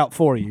ask her out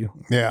for you.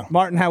 Yeah.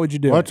 Martin, how would you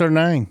do What's it? her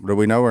name? Do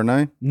we know her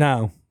name?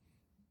 No.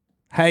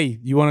 Hey,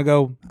 you want to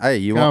go? Hey,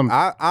 you Come.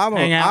 want?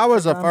 Hang out I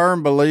was a sometime?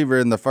 firm believer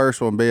in the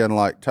first one being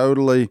like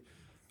totally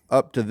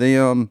up to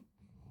them,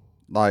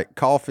 like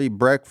coffee,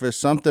 breakfast,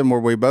 something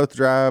where we both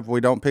drive, we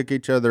don't pick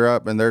each other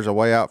up, and there's a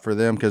way out for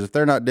them. Because if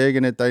they're not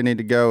digging it, they need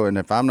to go, and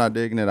if I'm not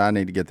digging it, I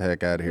need to get the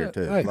heck out of here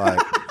too. hey. Like,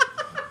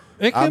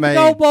 it I can mean-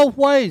 go both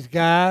ways,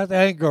 guys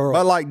and girls.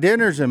 but like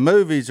dinners and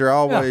movies are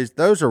always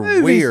those are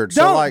Movies, weird.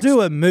 Don't so like,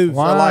 do a movie. so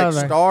Why like are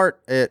they-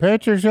 start at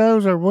Picture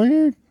shows are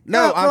weird.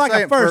 No, No, for I'm like a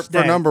saying first for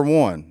date. number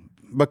one,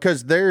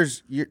 because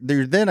there's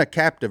then a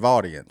captive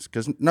audience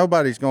because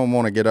nobody's going to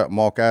want to get up and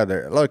walk out of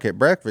there. Look at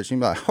breakfast,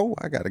 you're like, oh,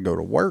 I got to go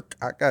to work.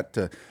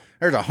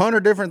 There's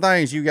 100 different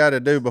things you got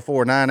to do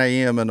before 9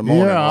 a.m. in the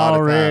morning. You're a lot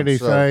already of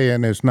times. So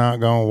saying it's not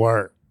going to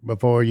work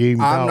before you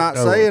even I'm talk not to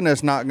her. saying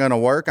it's not going to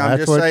work. I'm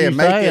That's just what saying you're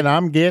make saying. it.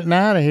 I'm getting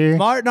out of here.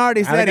 Martin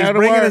already Gotta said he's go to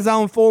bringing work. his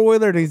own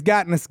four-wheeler and he's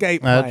got an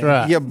escape plan. That's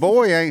right. Your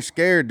boy ain't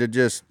scared to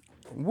just.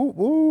 Woo,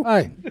 woo.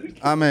 hey,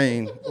 I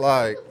mean,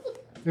 like,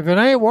 if it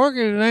ain't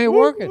working, it ain't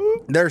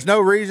working. there's no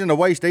reason to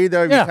waste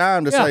either of your Yeah,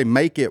 time to yeah. say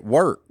make it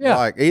work. Yeah.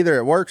 Like either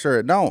it works or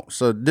it don't.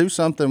 So do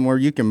something where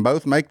you can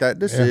both make that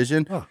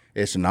decision.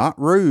 It's not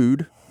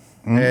rude.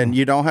 And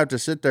you don't have to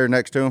sit there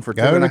next to him for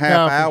Go to 2.5 the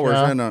coffee hours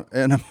shop.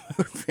 in a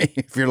movie.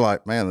 If you're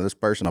like, man, this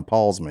person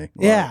appalls me. Like,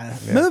 Yeah.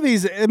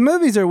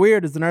 Movies are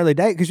weird as an early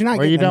date because you're not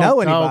Well, you getting to don't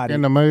know talk anybody.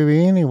 in the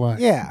movie anyway.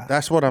 Yeah.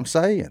 that's what I'm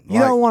saying. You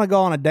don't want to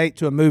go on a date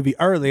to a movie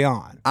early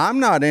on. I'm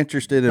not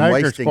interested in Take her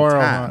wasting squirrel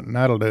time. hunting.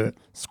 That'll do it.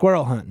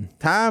 Squirrel hunting.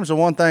 Time's the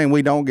one thing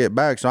we don't get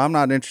back, so I'm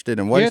not interested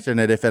in wasting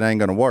it if it ain't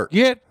going to work.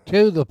 Get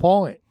to the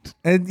point.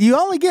 And you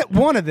only get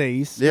one of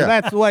these. So Yeah.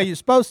 that's the way you're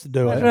supposed to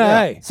do it.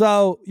 Right.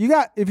 So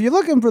if you're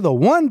looking for the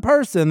one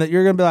person that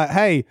you're going to be like,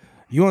 hey,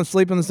 you want to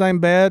sleep in the same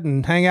bed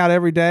and hang out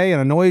every day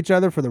and annoy each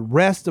other for the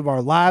rest of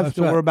our lives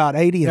till right. we're about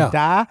 80 Yeah. and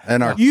die,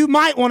 And you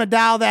might want to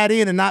dial that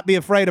in and not be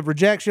afraid of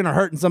rejection or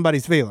hurting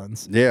somebody's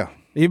feelings. Yeah.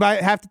 You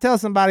might have to tell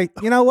somebody,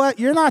 you know what,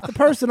 you're not the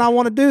person I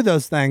want to do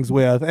those things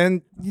with,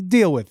 and you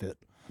deal with it.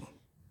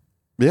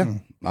 Yeah.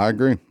 I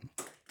agree.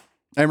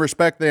 And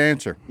respect the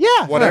answer.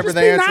 Yeah, Whatever just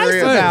the be answer nice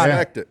is, about it.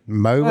 respect it.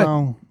 Move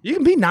on. You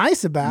can be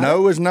nice about it.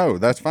 No is no.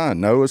 That's fine.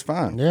 No is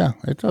fine. Yeah,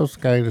 it's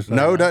okay to say.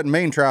 No doesn't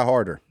mean try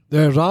harder.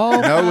 There's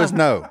all. No is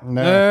no.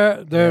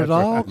 There's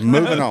all.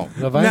 Moving on.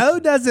 No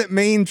doesn't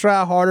mean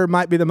try harder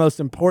might be the most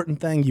important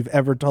thing you've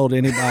ever told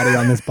anybody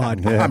on this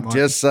podcast. I'm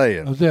just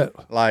saying. That's it.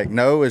 Like,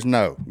 no is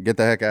no. Get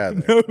the heck out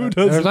of there. Who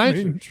doesn't There's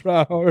mean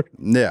try hard?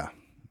 Yeah.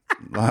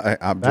 Like,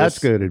 I'm That's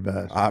just, good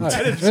advice. I'm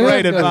That's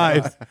great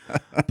advice.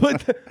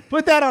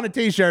 Put that on a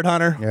t-shirt,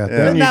 Hunter. Yeah, Put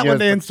then you that one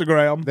to just-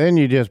 Instagram. Then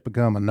you just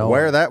become annoying.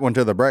 wear that one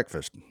to the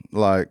breakfast.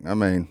 Like, I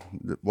mean,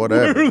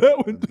 whatever.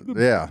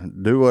 Yeah,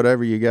 do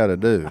whatever you got to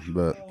do.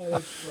 But,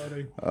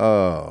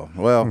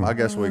 well, I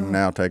guess we can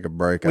now take a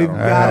break. I We've don't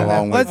know got how it.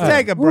 long Let's we've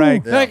take a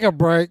break. Take a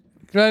break.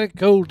 Let it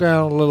cool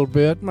down a little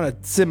bit. I'm gonna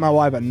send my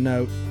wife a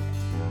note.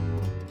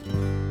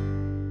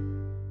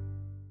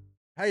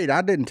 Hey,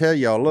 I didn't tell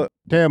y'all. Look,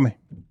 Tell me.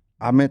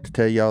 I meant to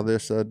tell y'all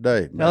this the other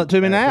day. Tell it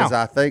to me now. Because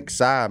I think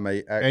Si may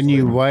actually. And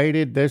you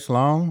waited this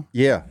long?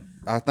 Yeah,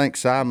 I think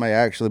Si may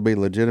actually be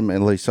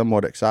legitimately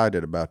somewhat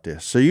excited about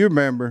this. So you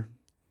remember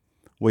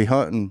we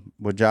hunting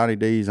with Johnny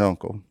D's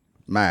uncle,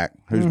 Mac,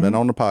 who's been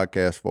on the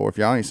podcast for. If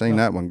y'all ain't seen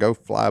that one, go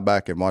fly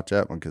back and watch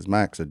that one because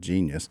Mac's a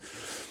genius.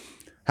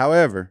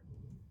 However,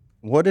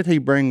 what did he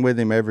bring with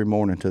him every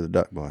morning to the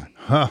duck blind?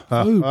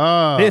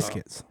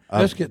 Biscuits.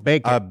 Biscuit.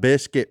 Bacon. A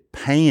biscuit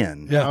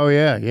pan. Yeah. Oh,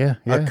 yeah.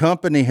 A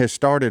company has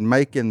started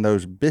making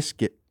those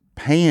biscuit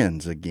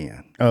pans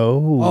again.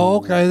 Oh,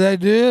 okay. They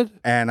did.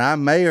 And I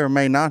may or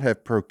may not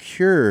have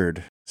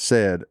procured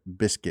said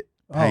biscuit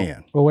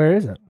pan. Well, where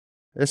is it?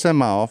 It's in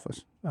my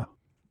office.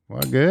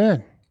 Well,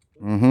 good.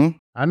 Mm-hmm.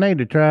 I need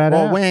to try it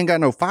Well, out. we ain't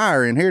got no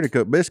fire in here to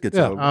cook biscuits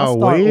Yeah. over. Oh,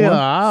 start well, one.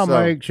 I'll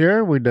So- make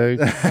sure we do.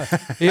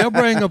 He'll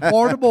bring a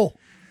portable.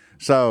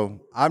 So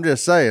I'm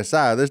just saying,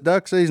 Si, this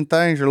duck season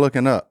things are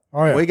looking up.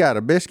 Oh, yeah. We got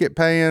a biscuit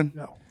pan.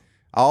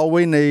 All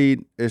we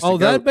need is Oh, to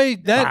go.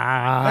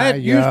 that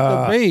used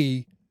to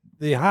be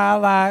the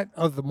highlight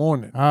of the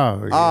morning.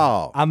 Oh, yeah.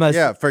 Oh, I must-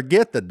 yeah.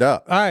 Forget the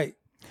duck. Hey,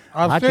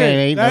 I said can't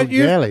eat that no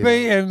used jelly, to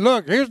be. And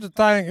look, here's the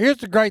thing. Here's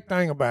the great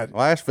thing about it.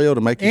 Well, ask Phil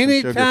to make you some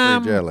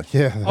Anytime sugar-free jelly.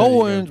 Yeah, there you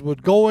Owens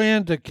would go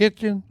into the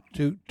kitchen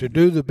to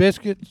do the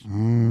biscuits.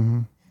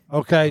 Mm-hmm.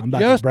 Okay, I'm about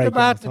to just break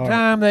about John's the heart.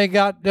 time they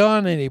got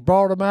done and he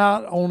brought them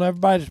out on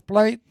everybody's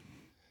plate,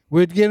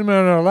 we'd get them in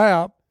our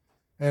lap,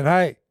 and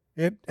hey,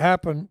 it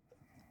happened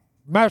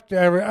most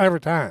every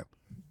time.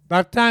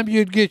 By the time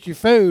you'd get your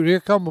food, here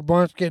come a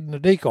bunch getting the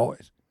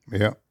decoys.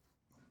 Yeah.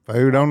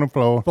 Food on the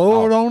floor.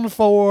 Food on the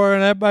floor,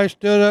 and everybody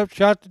stood up,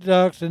 shot the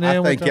ducks, and then I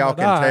went think to y'all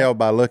the can diet. tell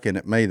by looking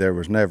at me there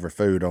was never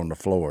food on the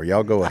floor.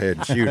 Y'all go ahead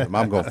and shoot them.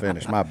 I'm going to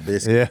finish my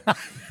biscuit.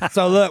 Yeah.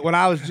 So look, when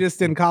I was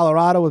just in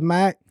Colorado with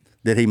Mac,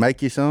 Did he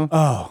make you some?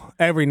 Oh,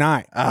 every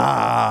night.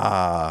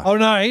 Ah, Oh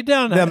no, he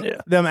done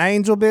that. Them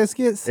angel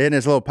biscuits. in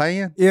his little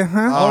pan? Yeah,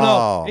 huh?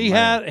 Oh no,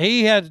 man.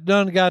 he had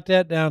done got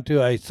that down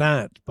to a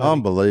science. buddy.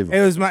 Unbelievable.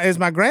 It was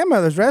my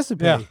grandmother's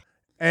recipe. Yeah.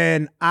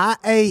 And I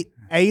ate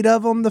 8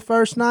 of them the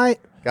first night.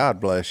 God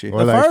bless you.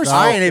 Were they first-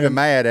 I soft ain't even and-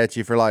 mad at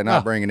you for like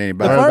not bringing The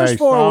anybody. Are first they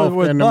 4 soft was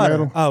with in the butter.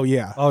 middle? Oh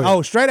yeah. Oh, yeah.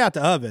 Oh, straight out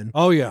the oven.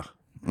 Oh yeah.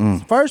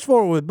 First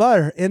 4 with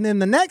butter, and then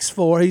the next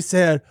 4, he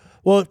said,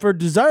 "Well, for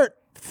dessert,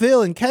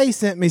 Phil and Kay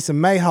sent me some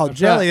Mayhaw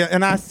jelly," right.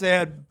 and I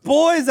said,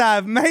 "Boys,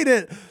 I've made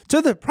it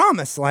to the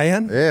promised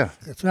land." Yeah.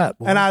 That's right.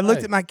 Boy. And I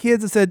looked Hey. at my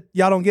kids and said,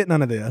 "Y'all don't get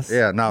none of this."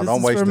 Yeah, no, This don't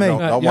is waste for it. me.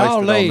 Don't waste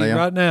y'all it leave on them.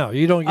 right now.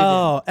 You don't get.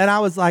 Oh, and I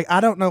was like, I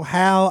don't know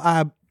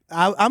how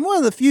I'm one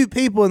of the few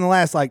people in the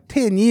last like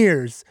 10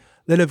 years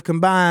that have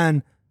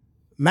combined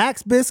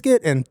Max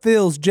biscuit and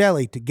Phil's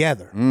jelly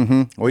together.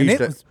 We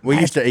it was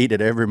used to eat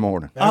it every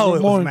morning. Oh, it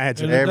was morning.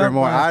 magic. And the Every duck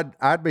morning, blind.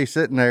 I'd be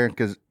sitting there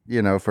because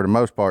for the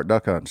most part,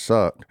 duck hunting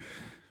sucked.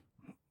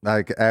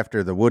 Like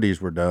after the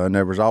woodies were done,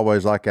 there was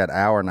always like that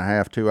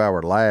 1.5 to 2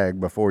 hour lag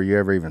before you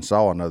ever even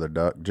saw another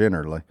duck.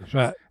 Generally, That's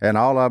right. and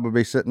all I would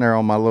be sitting there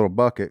on my little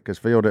bucket because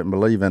Phil didn't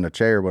believe in a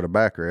chair with a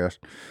backrest.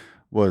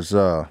 Was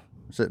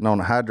sitting on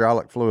a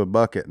hydraulic fluid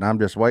bucket, and I'm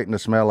just waiting to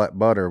smell that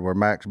butter where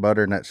Max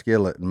buttering that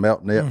skillet and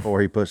melting it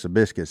before he puts the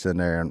biscuits in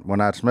there. And when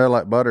I'd smell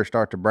that butter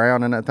start to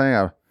brown in that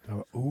thing,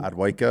 I'd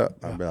wake up.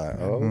 I'd be like,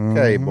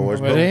 okay, boys.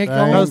 But it ain't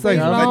going Those to things-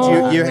 be but But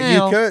long you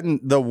now.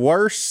 couldn't. The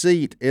worst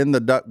seat in the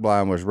duck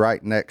blind was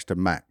right next to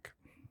Mac.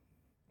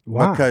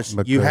 Why? Because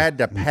you had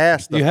to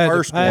pass the You had to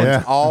first pass. ones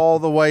Yeah. all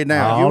the way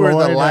down. All You the were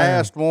way the down.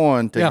 last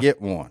one to Yeah.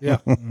 get one. Yeah,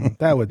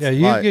 That would yeah.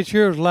 You Like- get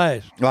yours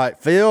last. Like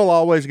Phil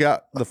always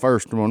got the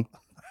first one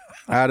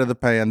out of the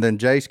pan. Then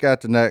Jace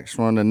got the next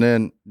one, and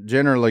then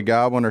generally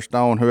Godwin or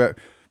Stone, whoever.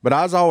 But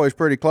I was always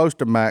pretty close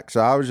to Max, so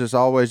I was just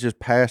always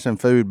passing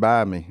food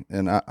by me,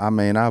 and I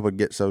mean I would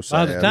get so By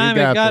sad. the time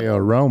You he got got the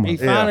aroma. he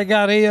finally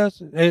got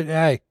his.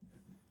 Hey,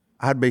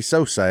 I'd be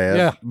so sad.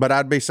 Yeah. But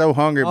I'd be so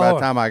hungry by the Oh,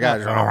 time I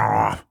got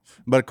it.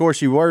 But of course,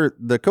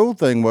 the cool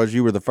thing was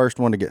you were the first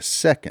one to get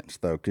seconds,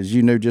 though, because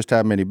you knew just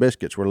how many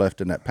biscuits were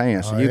left in that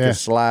pan. So you yeah. could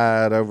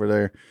slide over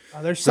there.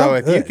 they're So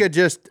if you good. could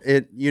just,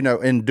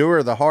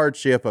 endure the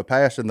hardship of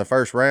passing the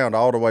first round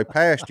all the way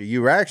past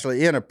you were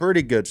actually in a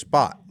pretty good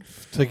spot.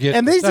 to get.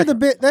 And the these are the second.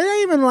 bit. They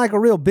ain't even like a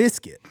real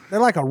biscuit. They're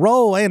like a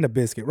roll and a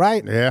biscuit,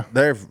 right? Yeah.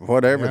 They're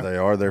whatever they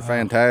are, they're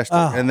fantastic.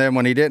 And then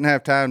when he didn't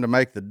have time to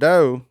make the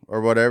dough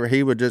or whatever,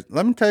 he would just,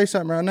 let me tell you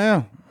something right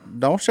now.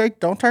 Don't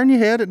turn your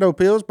head at no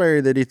Pillsbury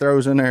that he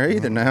throws in there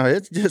either. Now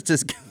it's just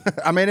as good.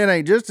 I mean, it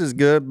ain't just as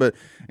good, but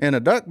in a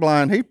duck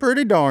blind, he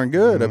pretty darn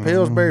good. A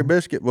Pillsbury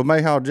biscuit with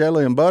Mayhaw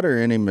jelly and butter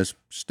in him is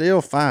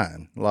still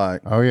fine.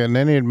 Like Oh yeah, and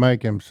then he'd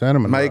make him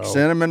cinnamon make rolls.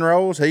 cinnamon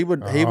rolls. He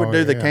would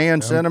do the yeah.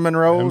 canned cinnamon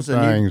rolls, Them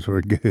and you, things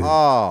were good.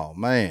 oh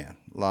man,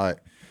 like.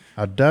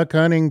 A duck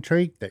hunting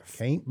treat that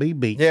can't be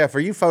beat. Yeah,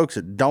 for you folks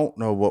that don't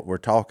know what we're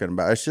talking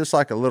about, it's just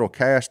like a little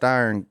cast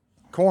iron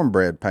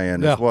cornbread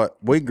pan Yeah. is what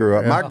we grew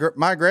up.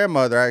 My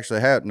grandmother actually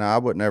had. No, I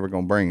wasn't never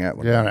gonna bring that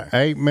one. Yeah,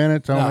 8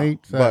 minutes on each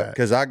But side.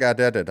 because I got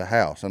that at the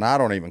house, and I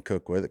don't even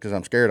cook with it because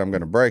I'm scared I'm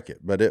going to break it.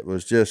 But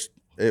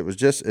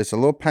it's a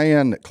little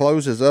pan that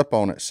closes up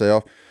on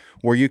itself,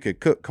 where you could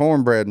cook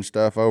cornbread and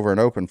stuff over an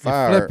open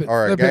fire flip it-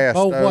 or a flip it gas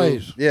both stove.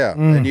 ways. Yeah,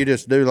 and you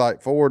just do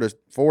like 4 to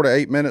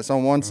 8 minutes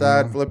on one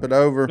side, flip it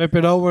over. Flip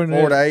it over and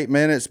 4 to 8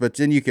 minutes, but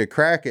then you could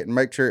crack it and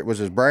make sure it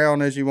was as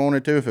brown as you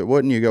wanted to. If it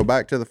wouldn't, you go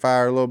back to the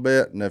fire a little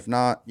bit, and if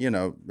not,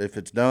 if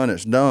it's done,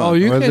 it's done. Oh,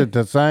 you Was can. it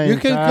the same You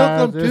can size,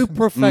 cook them to this-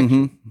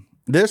 perfection.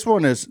 This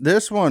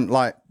one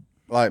like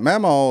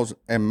Mamaw's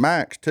and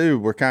Max too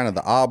were kind of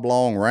the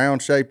oblong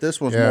round shape.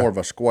 This one's Yeah. more of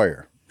a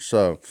square.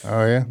 So,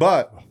 Oh yeah.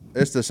 but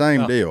it's the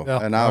same deal.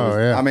 yeah. And I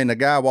yeah. mean, the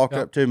guy walked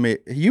up to me.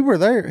 You were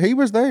there. He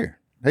was there.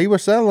 He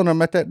was selling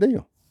them at that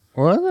deal.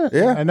 Was it?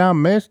 Yeah. And I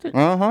missed it.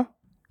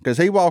 Because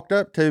he walked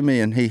up to me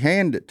and he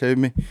handed it to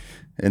me,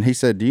 and he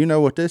said, "Do you know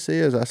what this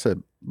is?" I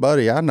said,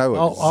 "Buddy, I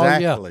know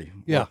exactly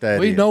yeah. what that is."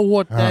 We know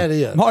what that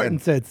is. Martin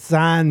said,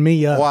 "Sign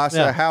me up." Well, I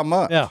said, Yeah. "How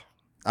much?" Yeah.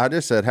 I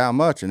just said, "How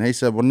much?" And he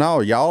said, "Well, no,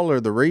 y'all are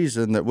the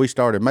reason that we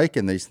started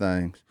making these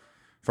things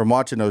from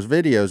watching those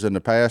videos in the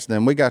past.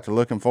 Then we got to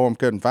looking for them,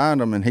 couldn't find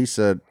them." And he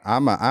said,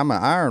 I'm an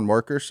iron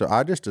worker, so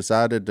I just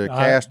decided to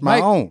cast my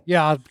own.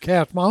 Yeah, I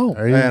cast my own.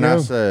 There you And go. I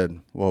said,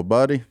 "Well,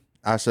 buddy,"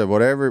 I said,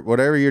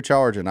 whatever you're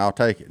charging, I'll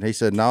take it." And he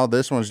said, "No,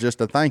 this one's just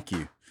a thank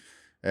you."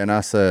 And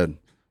I said,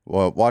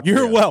 "Well, watch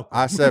You're this." welcome.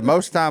 I said,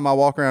 "Most of the time I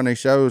walk around these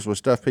shows with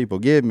stuff people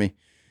give me,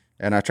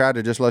 and I try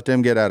to just let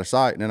them get out of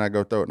sight, and then I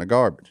go throw it in the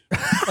garbage."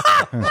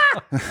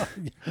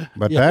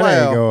 But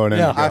that ain't going in.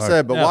 yeah. the I jar.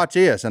 said, "But watch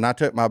this," and I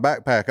took my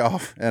backpack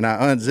off and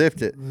I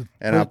unzipped it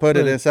and I put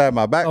it inside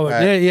my Oh,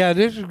 backpack. yeah,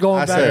 this is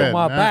going I back said, on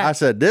my back. I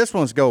said, "This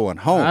one's going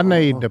home." I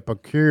need to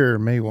procure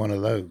me one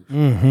of those.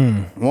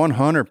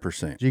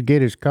 100%. Did you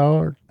get his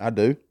card? I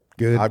do.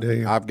 Good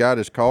deal. I've got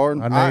his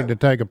card. I need to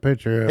take a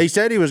picture of He it.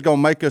 said he was going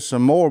to make us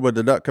some more with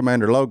the Duck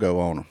Commander logo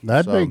on them.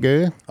 That'd be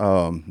good.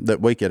 That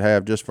we could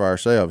have just for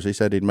ourselves. He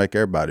said he'd make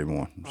everybody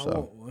one.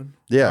 So,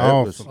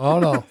 Yeah, it was. Awesome. Oh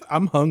no.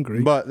 I'm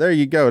hungry. But there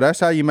you go. That's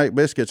how you make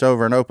biscuits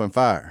over an open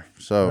fire.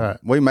 So Right.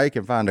 we may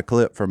can find a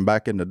clip from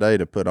back in the day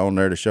to put on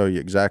there to show you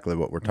exactly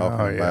what we're talking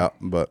Oh, yeah. about.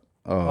 But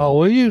Oh,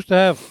 we used to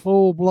have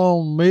full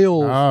blown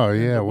meals. Oh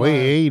yeah, we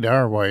eat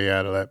our way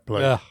out of that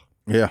place. Yeah,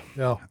 yeah,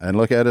 yeah. and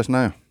look at us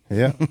now.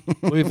 Yeah,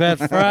 We've had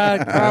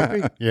fried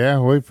crappie, yeah,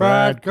 we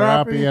fried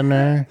Fried crappie crappie. in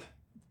there.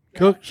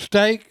 cooked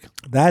steak,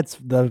 That's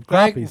the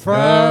steak and crappies.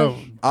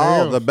 fries.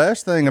 Oh, the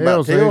best thing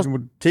about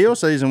teal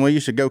season, we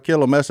used to go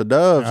kill a mess of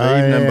doves the Oh,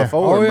 evening yeah.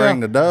 before Oh, and yeah. bring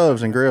the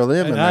doves and grill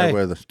them in And there hey,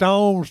 with us.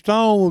 Stone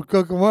would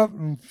cook them up,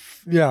 and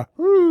yeah.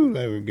 Ooh,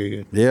 they were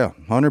good. Yeah,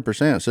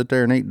 100%. Sit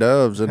there and eat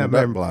doves in I the duck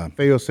remember blind.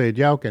 Phil said,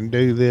 y'all can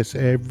do this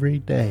every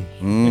day.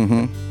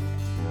 Mm-hmm.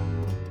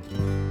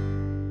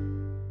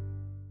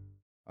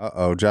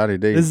 Uh-oh, Johnny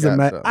D. This is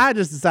I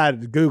just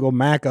decided to Google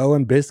Mac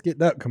Owen Biscuit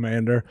Duck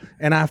Commander,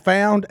 and I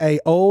found a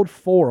old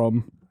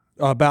forum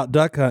about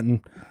duck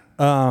hunting.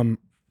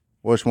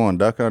 Which one,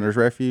 Duck Hunter's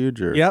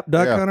Refuge? Or? Yep,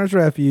 Duck Yeah. Hunter's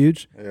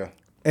Refuge. Yeah.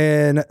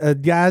 And a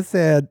guy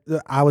said,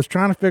 I was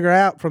trying to figure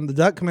out from the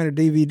Duck Commander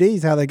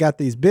DVDs how they got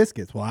these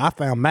biscuits. Well, I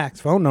found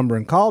Mac's phone number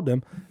and called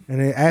him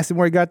and I asked him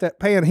where he got that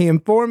pan. He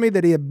informed me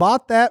that he had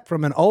bought that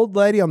from an old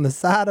lady on the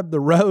side of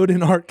the road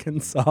in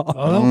Arkansas.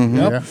 Oh,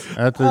 yep. Yeah,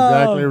 that's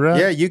exactly right.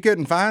 Yeah, you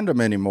couldn't find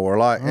them anymore.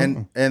 Like,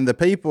 and the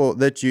people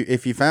that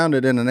if you found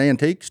it in an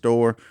antique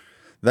store,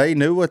 they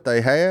knew what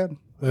they had.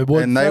 They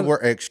wouldn't And they sell it.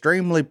 were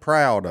extremely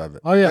proud of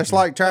it. Oh, yeah. It's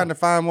like trying to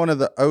find one of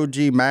the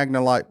OG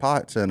Magna-Lite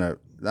pots in it.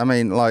 I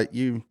mean, like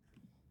you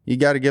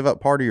got to give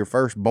up part of your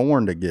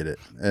firstborn to get it.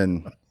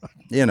 And,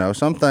 you know,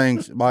 some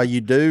things, while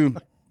you do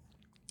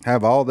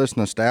have all this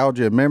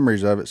nostalgia and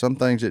memories of it, some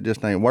things it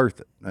just ain't worth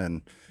it.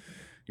 And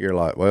you're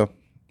like, well,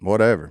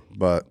 whatever.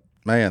 But,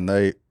 man,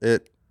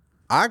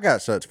 I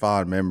got such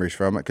fond memories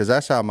from it because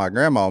that's how my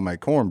grandma made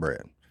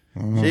cornbread.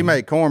 She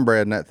made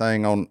cornbread in that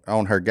thing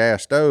on her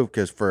gas stove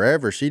because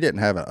forever she didn't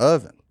have an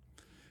oven.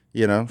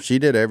 You know, she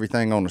did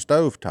everything on the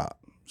stovetop.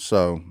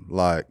 So,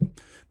 like,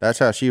 that's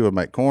how she would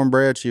make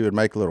cornbread. She would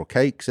make little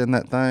cakes in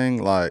that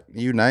thing, like,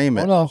 you name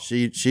it. Oh, no.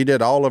 She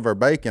did all of her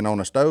baking on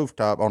a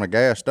stovetop, on a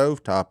gas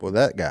stovetop with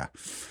that guy.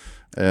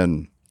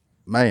 And,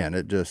 man,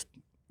 it just,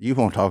 you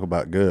won't talk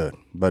about good.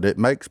 But it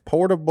makes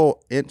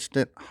portable,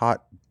 instant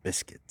hot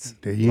biscuits.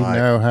 Do you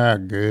know how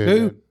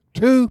good?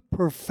 To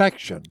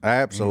perfection.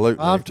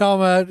 Absolutely. I'm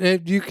talking about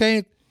it. You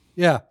can't.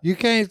 Yeah, you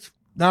can't.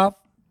 Now,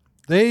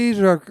 these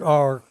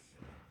are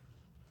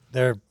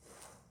they're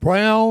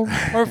brown,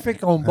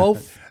 perfect on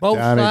both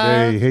Johnny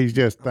sides. D, he's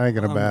just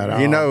thinking about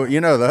it. You know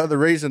the other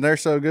reason they're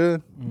so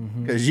good?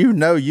 Because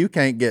you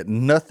can't get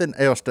nothing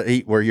else to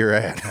eat where you're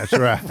at. That's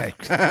right.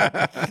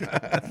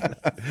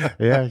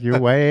 Yeah, you're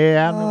way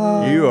out.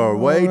 in the You are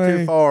way man.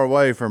 too far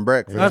away from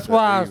breakfast. That's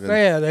why I even.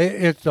 said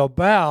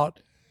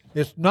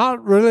it's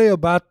not really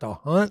about the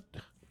hunt.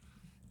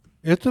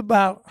 It's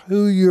about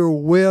who you're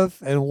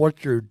with and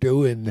what you're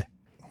doing.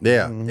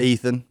 Yeah,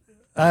 Ethan.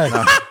 Hey,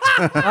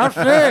 I'm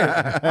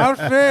serious. I'm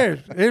serious.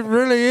 It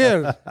really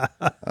is.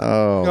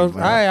 Oh, Because,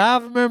 hey, I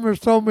remember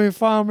so many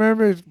fond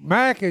memories.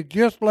 Mac had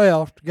just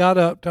left, got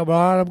up, told me,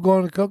 all right, I'm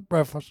going to cook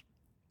breakfast.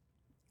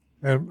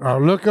 And I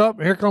look up,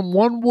 and here come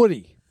one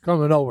Woody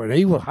coming over, and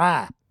he was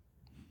high.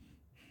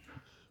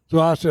 So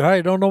I said,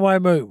 hey, don't nobody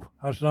move.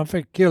 I said, I'm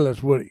finna kill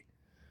this Woody.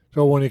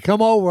 So when he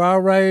come over, I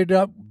raised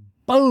up,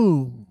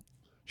 boom,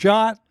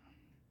 shot.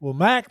 Well,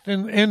 Mac's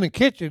in the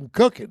kitchen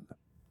cooking.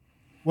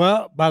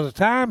 Well, by the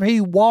time he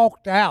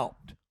walked out,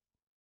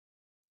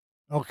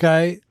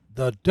 okay,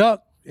 the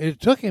duck, it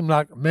took him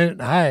like a minute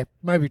and a half,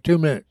 maybe 2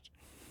 minutes.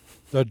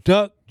 The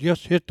duck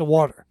just hit the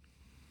water.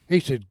 He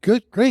said,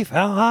 good grief,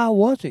 how high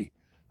was he?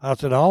 I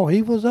said, oh,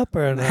 he was up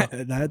there now.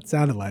 That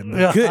sounded like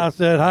me. Yeah, Good. I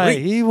said, hey,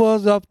 grief. he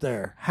was up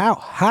there. How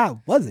high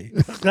was he?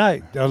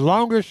 Hey, the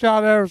longest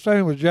shot I ever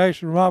seen was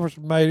Jason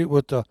Robertson made it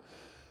with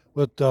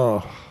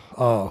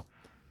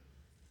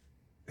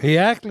he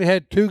actually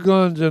had 2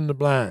 guns in the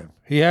blind.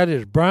 He had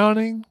his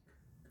Browning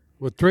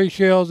with 3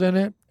 shells in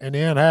it, and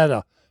then had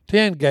a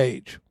 10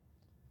 gauge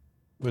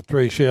with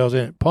 3 shells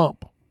in it,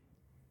 pump.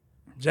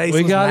 Jason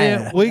We was got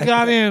mad. in. We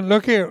got in.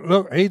 Look here.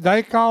 Look.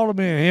 They called him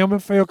in. Him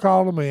and Phil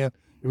called him in.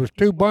 It was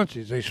 2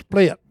 bunches. They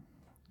split,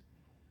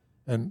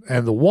 and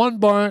the one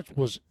bunch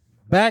was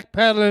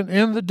backpedaling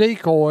in the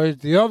decoys.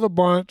 The other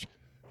bunch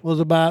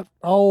was about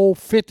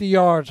 50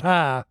 yards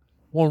high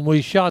when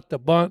we shot the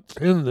bunch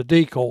in the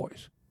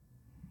decoys.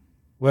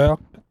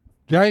 Well,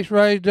 Jace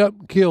raised up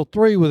and killed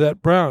 3 with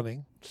that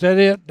Browning. Set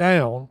it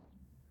down.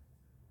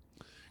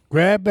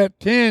 Grabbed that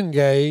 10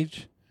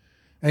 gauge,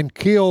 and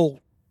killed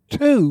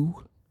 2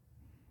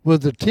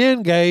 with the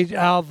 10 gauge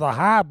out of the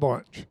high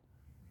bunch.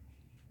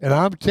 And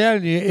I'm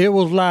telling you, it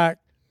was like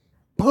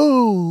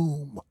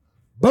boom,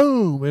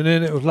 boom. And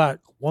then it was like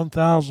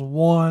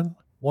 1001,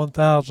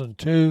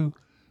 1002,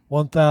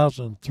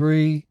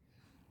 1003,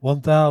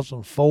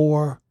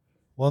 1004,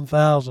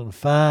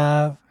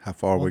 1005, how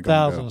far are we going to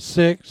go?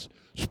 1006.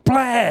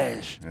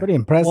 Splash! Pretty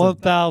impressive.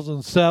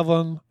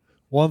 1007,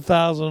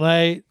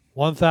 1008,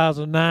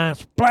 1009.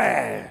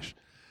 Splash!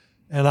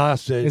 And I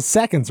said, His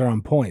seconds are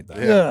on point, though.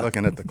 Yeah,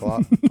 looking at the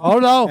clock. "Oh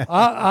no,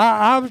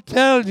 I'm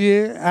telling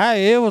you,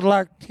 hey, it was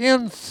like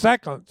 10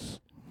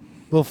 seconds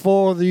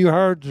before you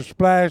heard the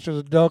splash of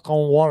the duck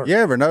on water." You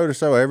ever notice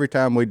though? Every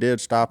time we did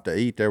stop to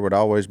eat, there would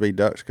always be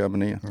ducks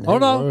coming in. Oh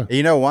no,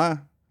 You know why?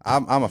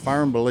 I'm a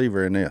firm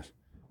believer in this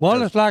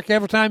well, it's like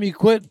every time you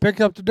quit and pick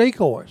up the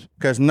decoys.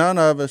 because none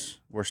of us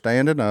were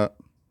standing up.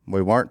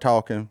 We weren't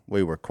talking.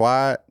 We were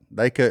quiet.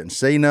 They couldn't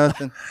see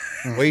nothing.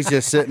 We was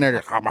just sitting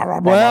there.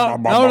 Well,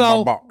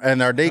 no.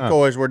 And our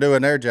decoys were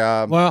doing their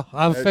job. Well,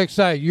 I'm fixed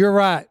to say you're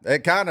right. It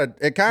kind of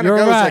You're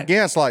goes right.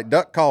 against like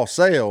duck call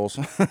sales,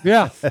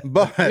 Yeah,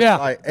 but Yeah.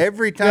 like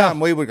every time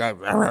we would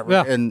go,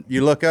 Yeah. and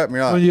you look up and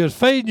you're when like, you was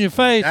feeding your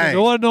face, and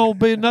Dang. there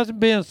wasn't nothing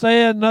being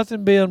said,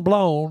 nothing being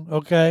blown.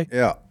 Okay,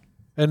 yeah,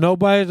 and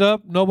nobody's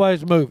up,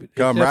 nobody's moving.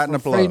 Come except right in the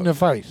for feeding plug. the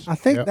face. I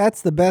think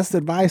that's the best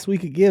advice we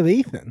could give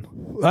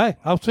Ethan. Hey,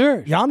 I'm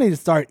serious. Y'all need to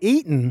start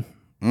eating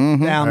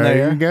Mm-hmm. down There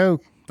there. you go.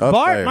 up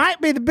Bart there.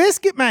 might be the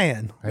biscuit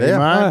man. He Yeah.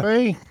 might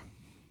be.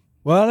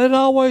 Well, it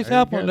always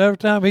happens every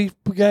time he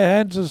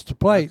hands us the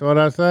plate. That's what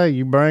I say.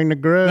 You bring the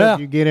grudge, Yeah.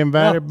 you get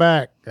invited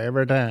back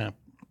every time.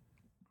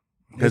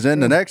 Because then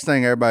the next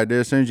thing everybody did,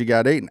 as soon as you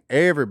got eaten,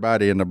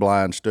 everybody in the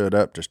blind stood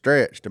up to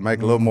stretch to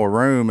make a little more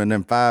room, and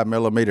then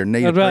 5mm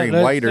neoprene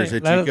Let it waders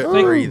sink, that let you it couldn't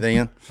sink. breathe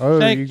in. Oh,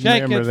 Shake you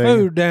that remember them?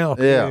 food down.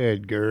 Yeah.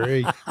 Good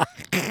grief.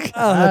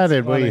 How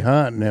did we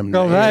hunt them?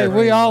 Because, hey,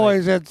 we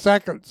always had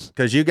seconds.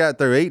 Because you got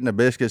through eating the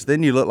biscuits,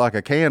 then you look like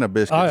a can of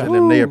biscuits Oh, yeah. in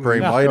them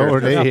neoprene Yeah. waders.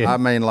 Sure did. I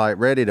mean, like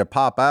ready to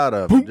pop out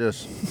of it.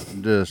 Just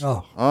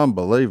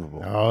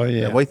unbelievable. Oh,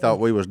 yeah. And we thought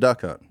we was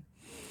duck hunting.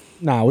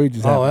 No, we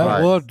just Oh, have that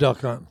Right. was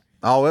duck hunting.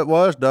 Oh, it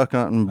was duck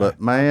hunting,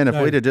 but man, if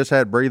we'd have just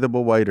had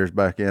breathable waders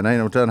back in, ain't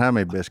no telling how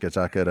many biscuits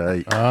I could have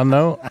ate. I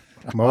know.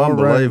 More rain.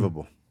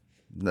 Unbelievable.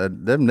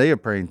 Them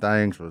neoprene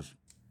things was,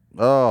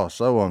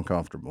 so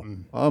uncomfortable.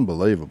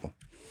 Unbelievable.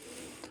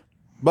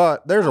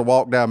 But there's a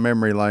walk down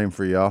memory lane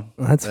for y'all.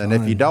 That's and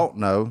if fine. you don't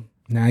know,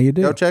 Now you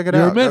do. go check it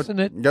You're out. missing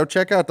go, it. Go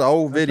check out the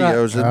old right.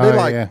 videos. It'd Oh, be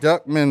like yeah.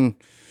 Duckman.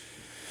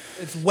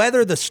 It's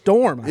Weather the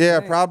Storm.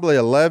 Yeah, probably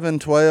 11,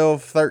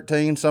 12,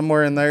 13,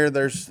 somewhere in there.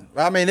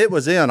 It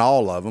was in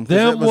all of them. 'cause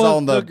Them it was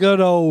on the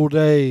good old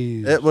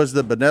days. It was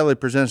the Benelli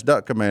Presents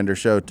Duck Commander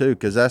show too,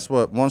 because that's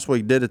what once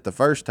we did it the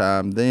first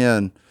time,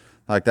 then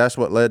like that's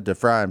what led to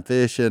frying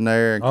fish in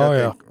there and Oh, cooking.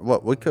 yeah.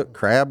 What we cooked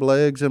crab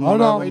legs in Oh, one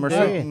no, of them we or did.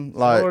 something.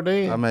 Like Sure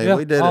did. I mean, Yeah,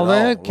 we did it all all.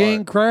 that king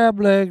like- crab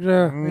legs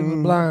there in the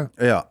blind.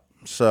 yeah.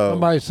 So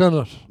Somebody sent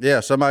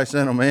us. somebody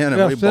sent them in and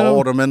Yeah, we sent 'em.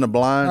 boiled them in the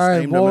blind, All right,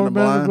 steamed them in the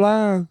blind.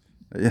 blind.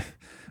 Yeah.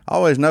 I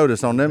always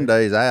noticed on them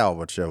days Al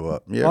would show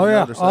up. You Oh ever yeah.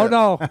 notice Oh that?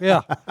 no.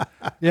 Yeah.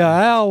 Yeah.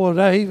 Al was.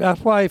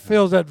 That's why he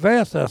feels that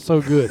vest. That's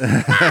so good.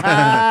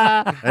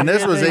 And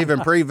this was even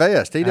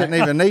pre-vest. He didn't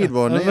even need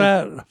one That's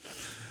then. right.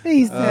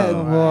 He said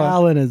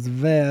Al in his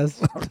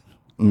vest.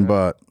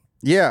 But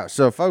yeah,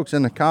 so folks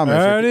in the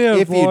comments, There it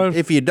is, if you boys.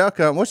 if you duck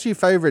hunt, what's your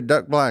favorite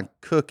duck blind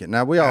cooking?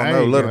 Now we all There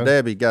know you Little go.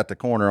 Debbie got the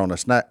corner on the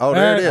snack. Oh,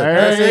 there it is. There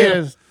That's it it.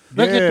 is.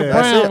 Look at the Good.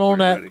 That's brown it. on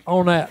that.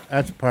 On that.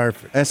 That's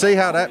perfect. And see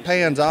how that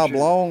pan's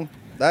oblong?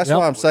 That's Yep.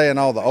 why I'm saying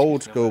all the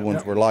old school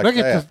ones were like Look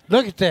that. at this.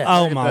 Look at that.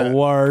 Oh my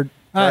word.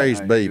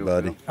 Praise be,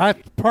 buddy. That's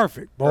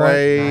perfect, boy.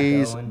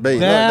 Praise be. Look,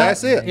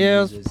 that's it.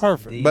 Is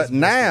perfect. But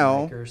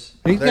now,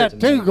 He's got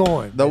two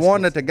going. the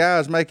one that the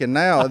guy's making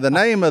now, the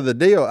name of the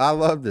deal, I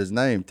loved his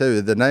name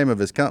too. The name of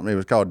his company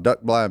was called Duck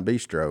Blind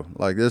Bistro.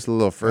 Like this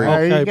little free,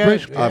 There you Okay, go.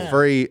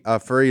 brisket. a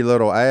free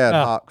little ad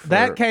hoc. For,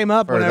 That came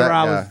up for whenever that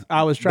I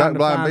guy. was trying Duck to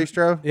Blind find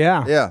Bistro.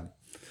 Yeah.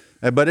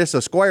 Yeah. But it's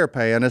a square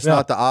pan. It's Yeah.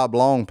 not the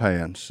oblong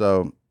pan.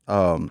 So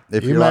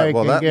if You you're may like,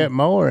 well, can that get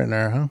more in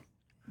there, huh?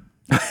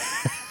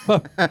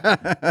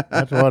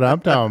 That's what I'm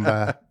talking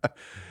about.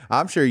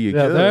 I'm sure you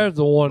Yeah, could. there's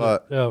the one.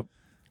 but- The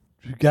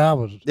guy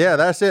was. Yeah,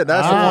 that's it.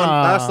 That's the one.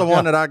 That's the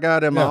one Yeah. that I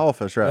got in my Yeah.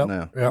 office right Yep,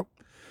 now. Yep.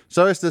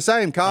 So it's the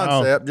same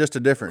concept, just a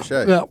different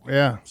shape. Yep.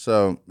 Yeah.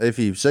 So if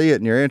you see it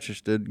and you're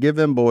interested, give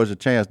them boys a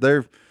chance.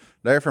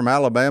 They're from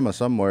Alabama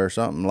somewhere or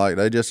something. Like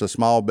they just a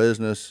small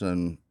business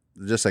and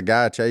just a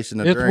guy chasing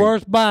a It's dream.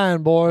 worth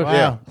buying, boys.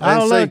 Yeah. Oh,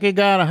 And see- look, he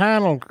got a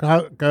handle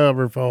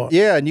cover for it.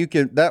 Yeah, and you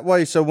can that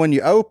way. So when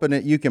you open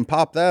it, you can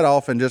pop that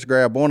off and just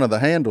grab one of the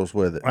handles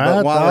with it. But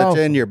That's while it's awesome.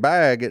 in your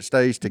bag, it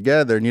stays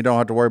together, and you don't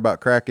have to worry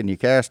about cracking your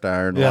cast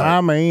iron. Yeah. like-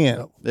 I'm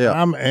in. Yeah.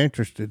 I'm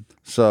interested.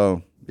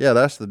 So yeah,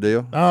 that's the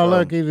deal. Oh, So-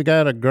 look, he's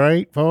got a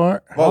grate for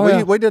it. Well, Oh, we,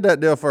 yeah. we did that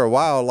deal for a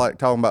while, like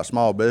talking about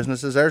small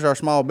businesses. There's our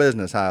small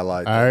business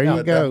highlight. There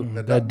you go.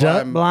 The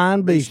Duck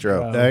Blind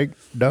Bistro.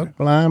 Duck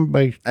Blind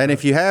Beast. And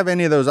if you have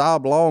any of those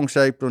oblong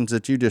shaped ones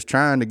that you just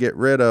trying to get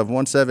rid of,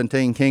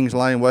 117 Kings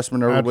Lane, West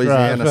Monroe, That's right.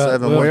 Louisiana, That's right.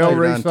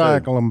 71292. We'll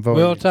recycle them for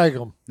We'll you. take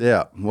them.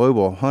 Yeah, we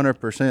will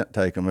 100%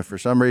 take them. If for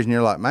some reason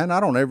you're like, man, I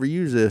don't ever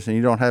use this, and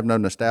you don't have no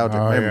nostalgic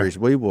Oh, yeah. memories,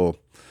 we will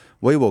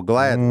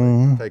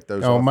gladly take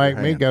those. Don't off make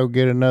your me hand. go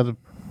get another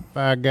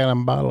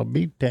 5-gallon bottle of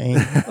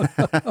butane.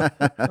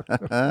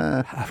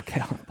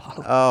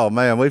 Oh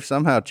man, we've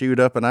somehow chewed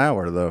up an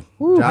hour though.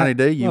 Johnny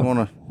D, you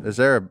wanna? Is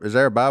there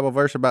a Bible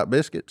verse about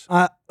biscuits?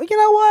 You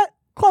know what?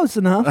 Close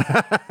enough.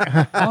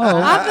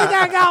 I think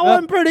I got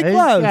one pretty He's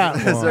close. got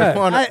one. Is there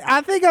one,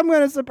 I think I'm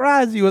going to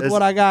surprise you with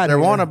what I got is there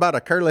here. one about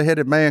a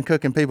curly-headed man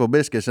cooking people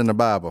biscuits in the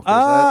Bible?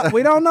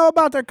 We don't know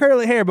about their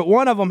curly hair, but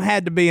one of them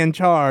had to be in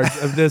charge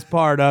of this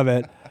part of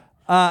it.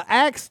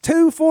 Acts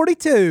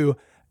 2:42,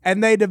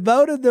 and they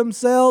devoted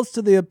themselves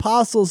to the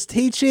apostles'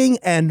 teaching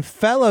and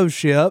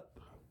fellowship,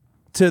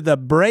 to the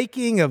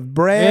breaking of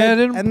bread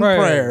And and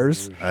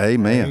prayers. prayers.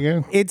 Amen. There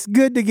you go. It's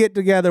good to get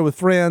together with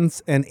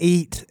friends and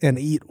eat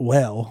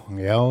well.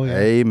 Yeah, oh, yeah.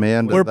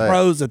 Amen to We're that.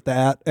 pros at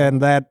that,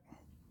 and that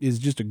is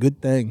just a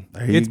good thing.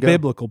 you It's go.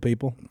 biblical,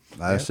 people.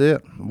 That's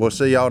it. We'll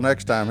see y'all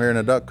next time here in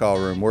the Duck Call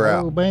Room. We're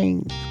out. Oh,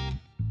 bang.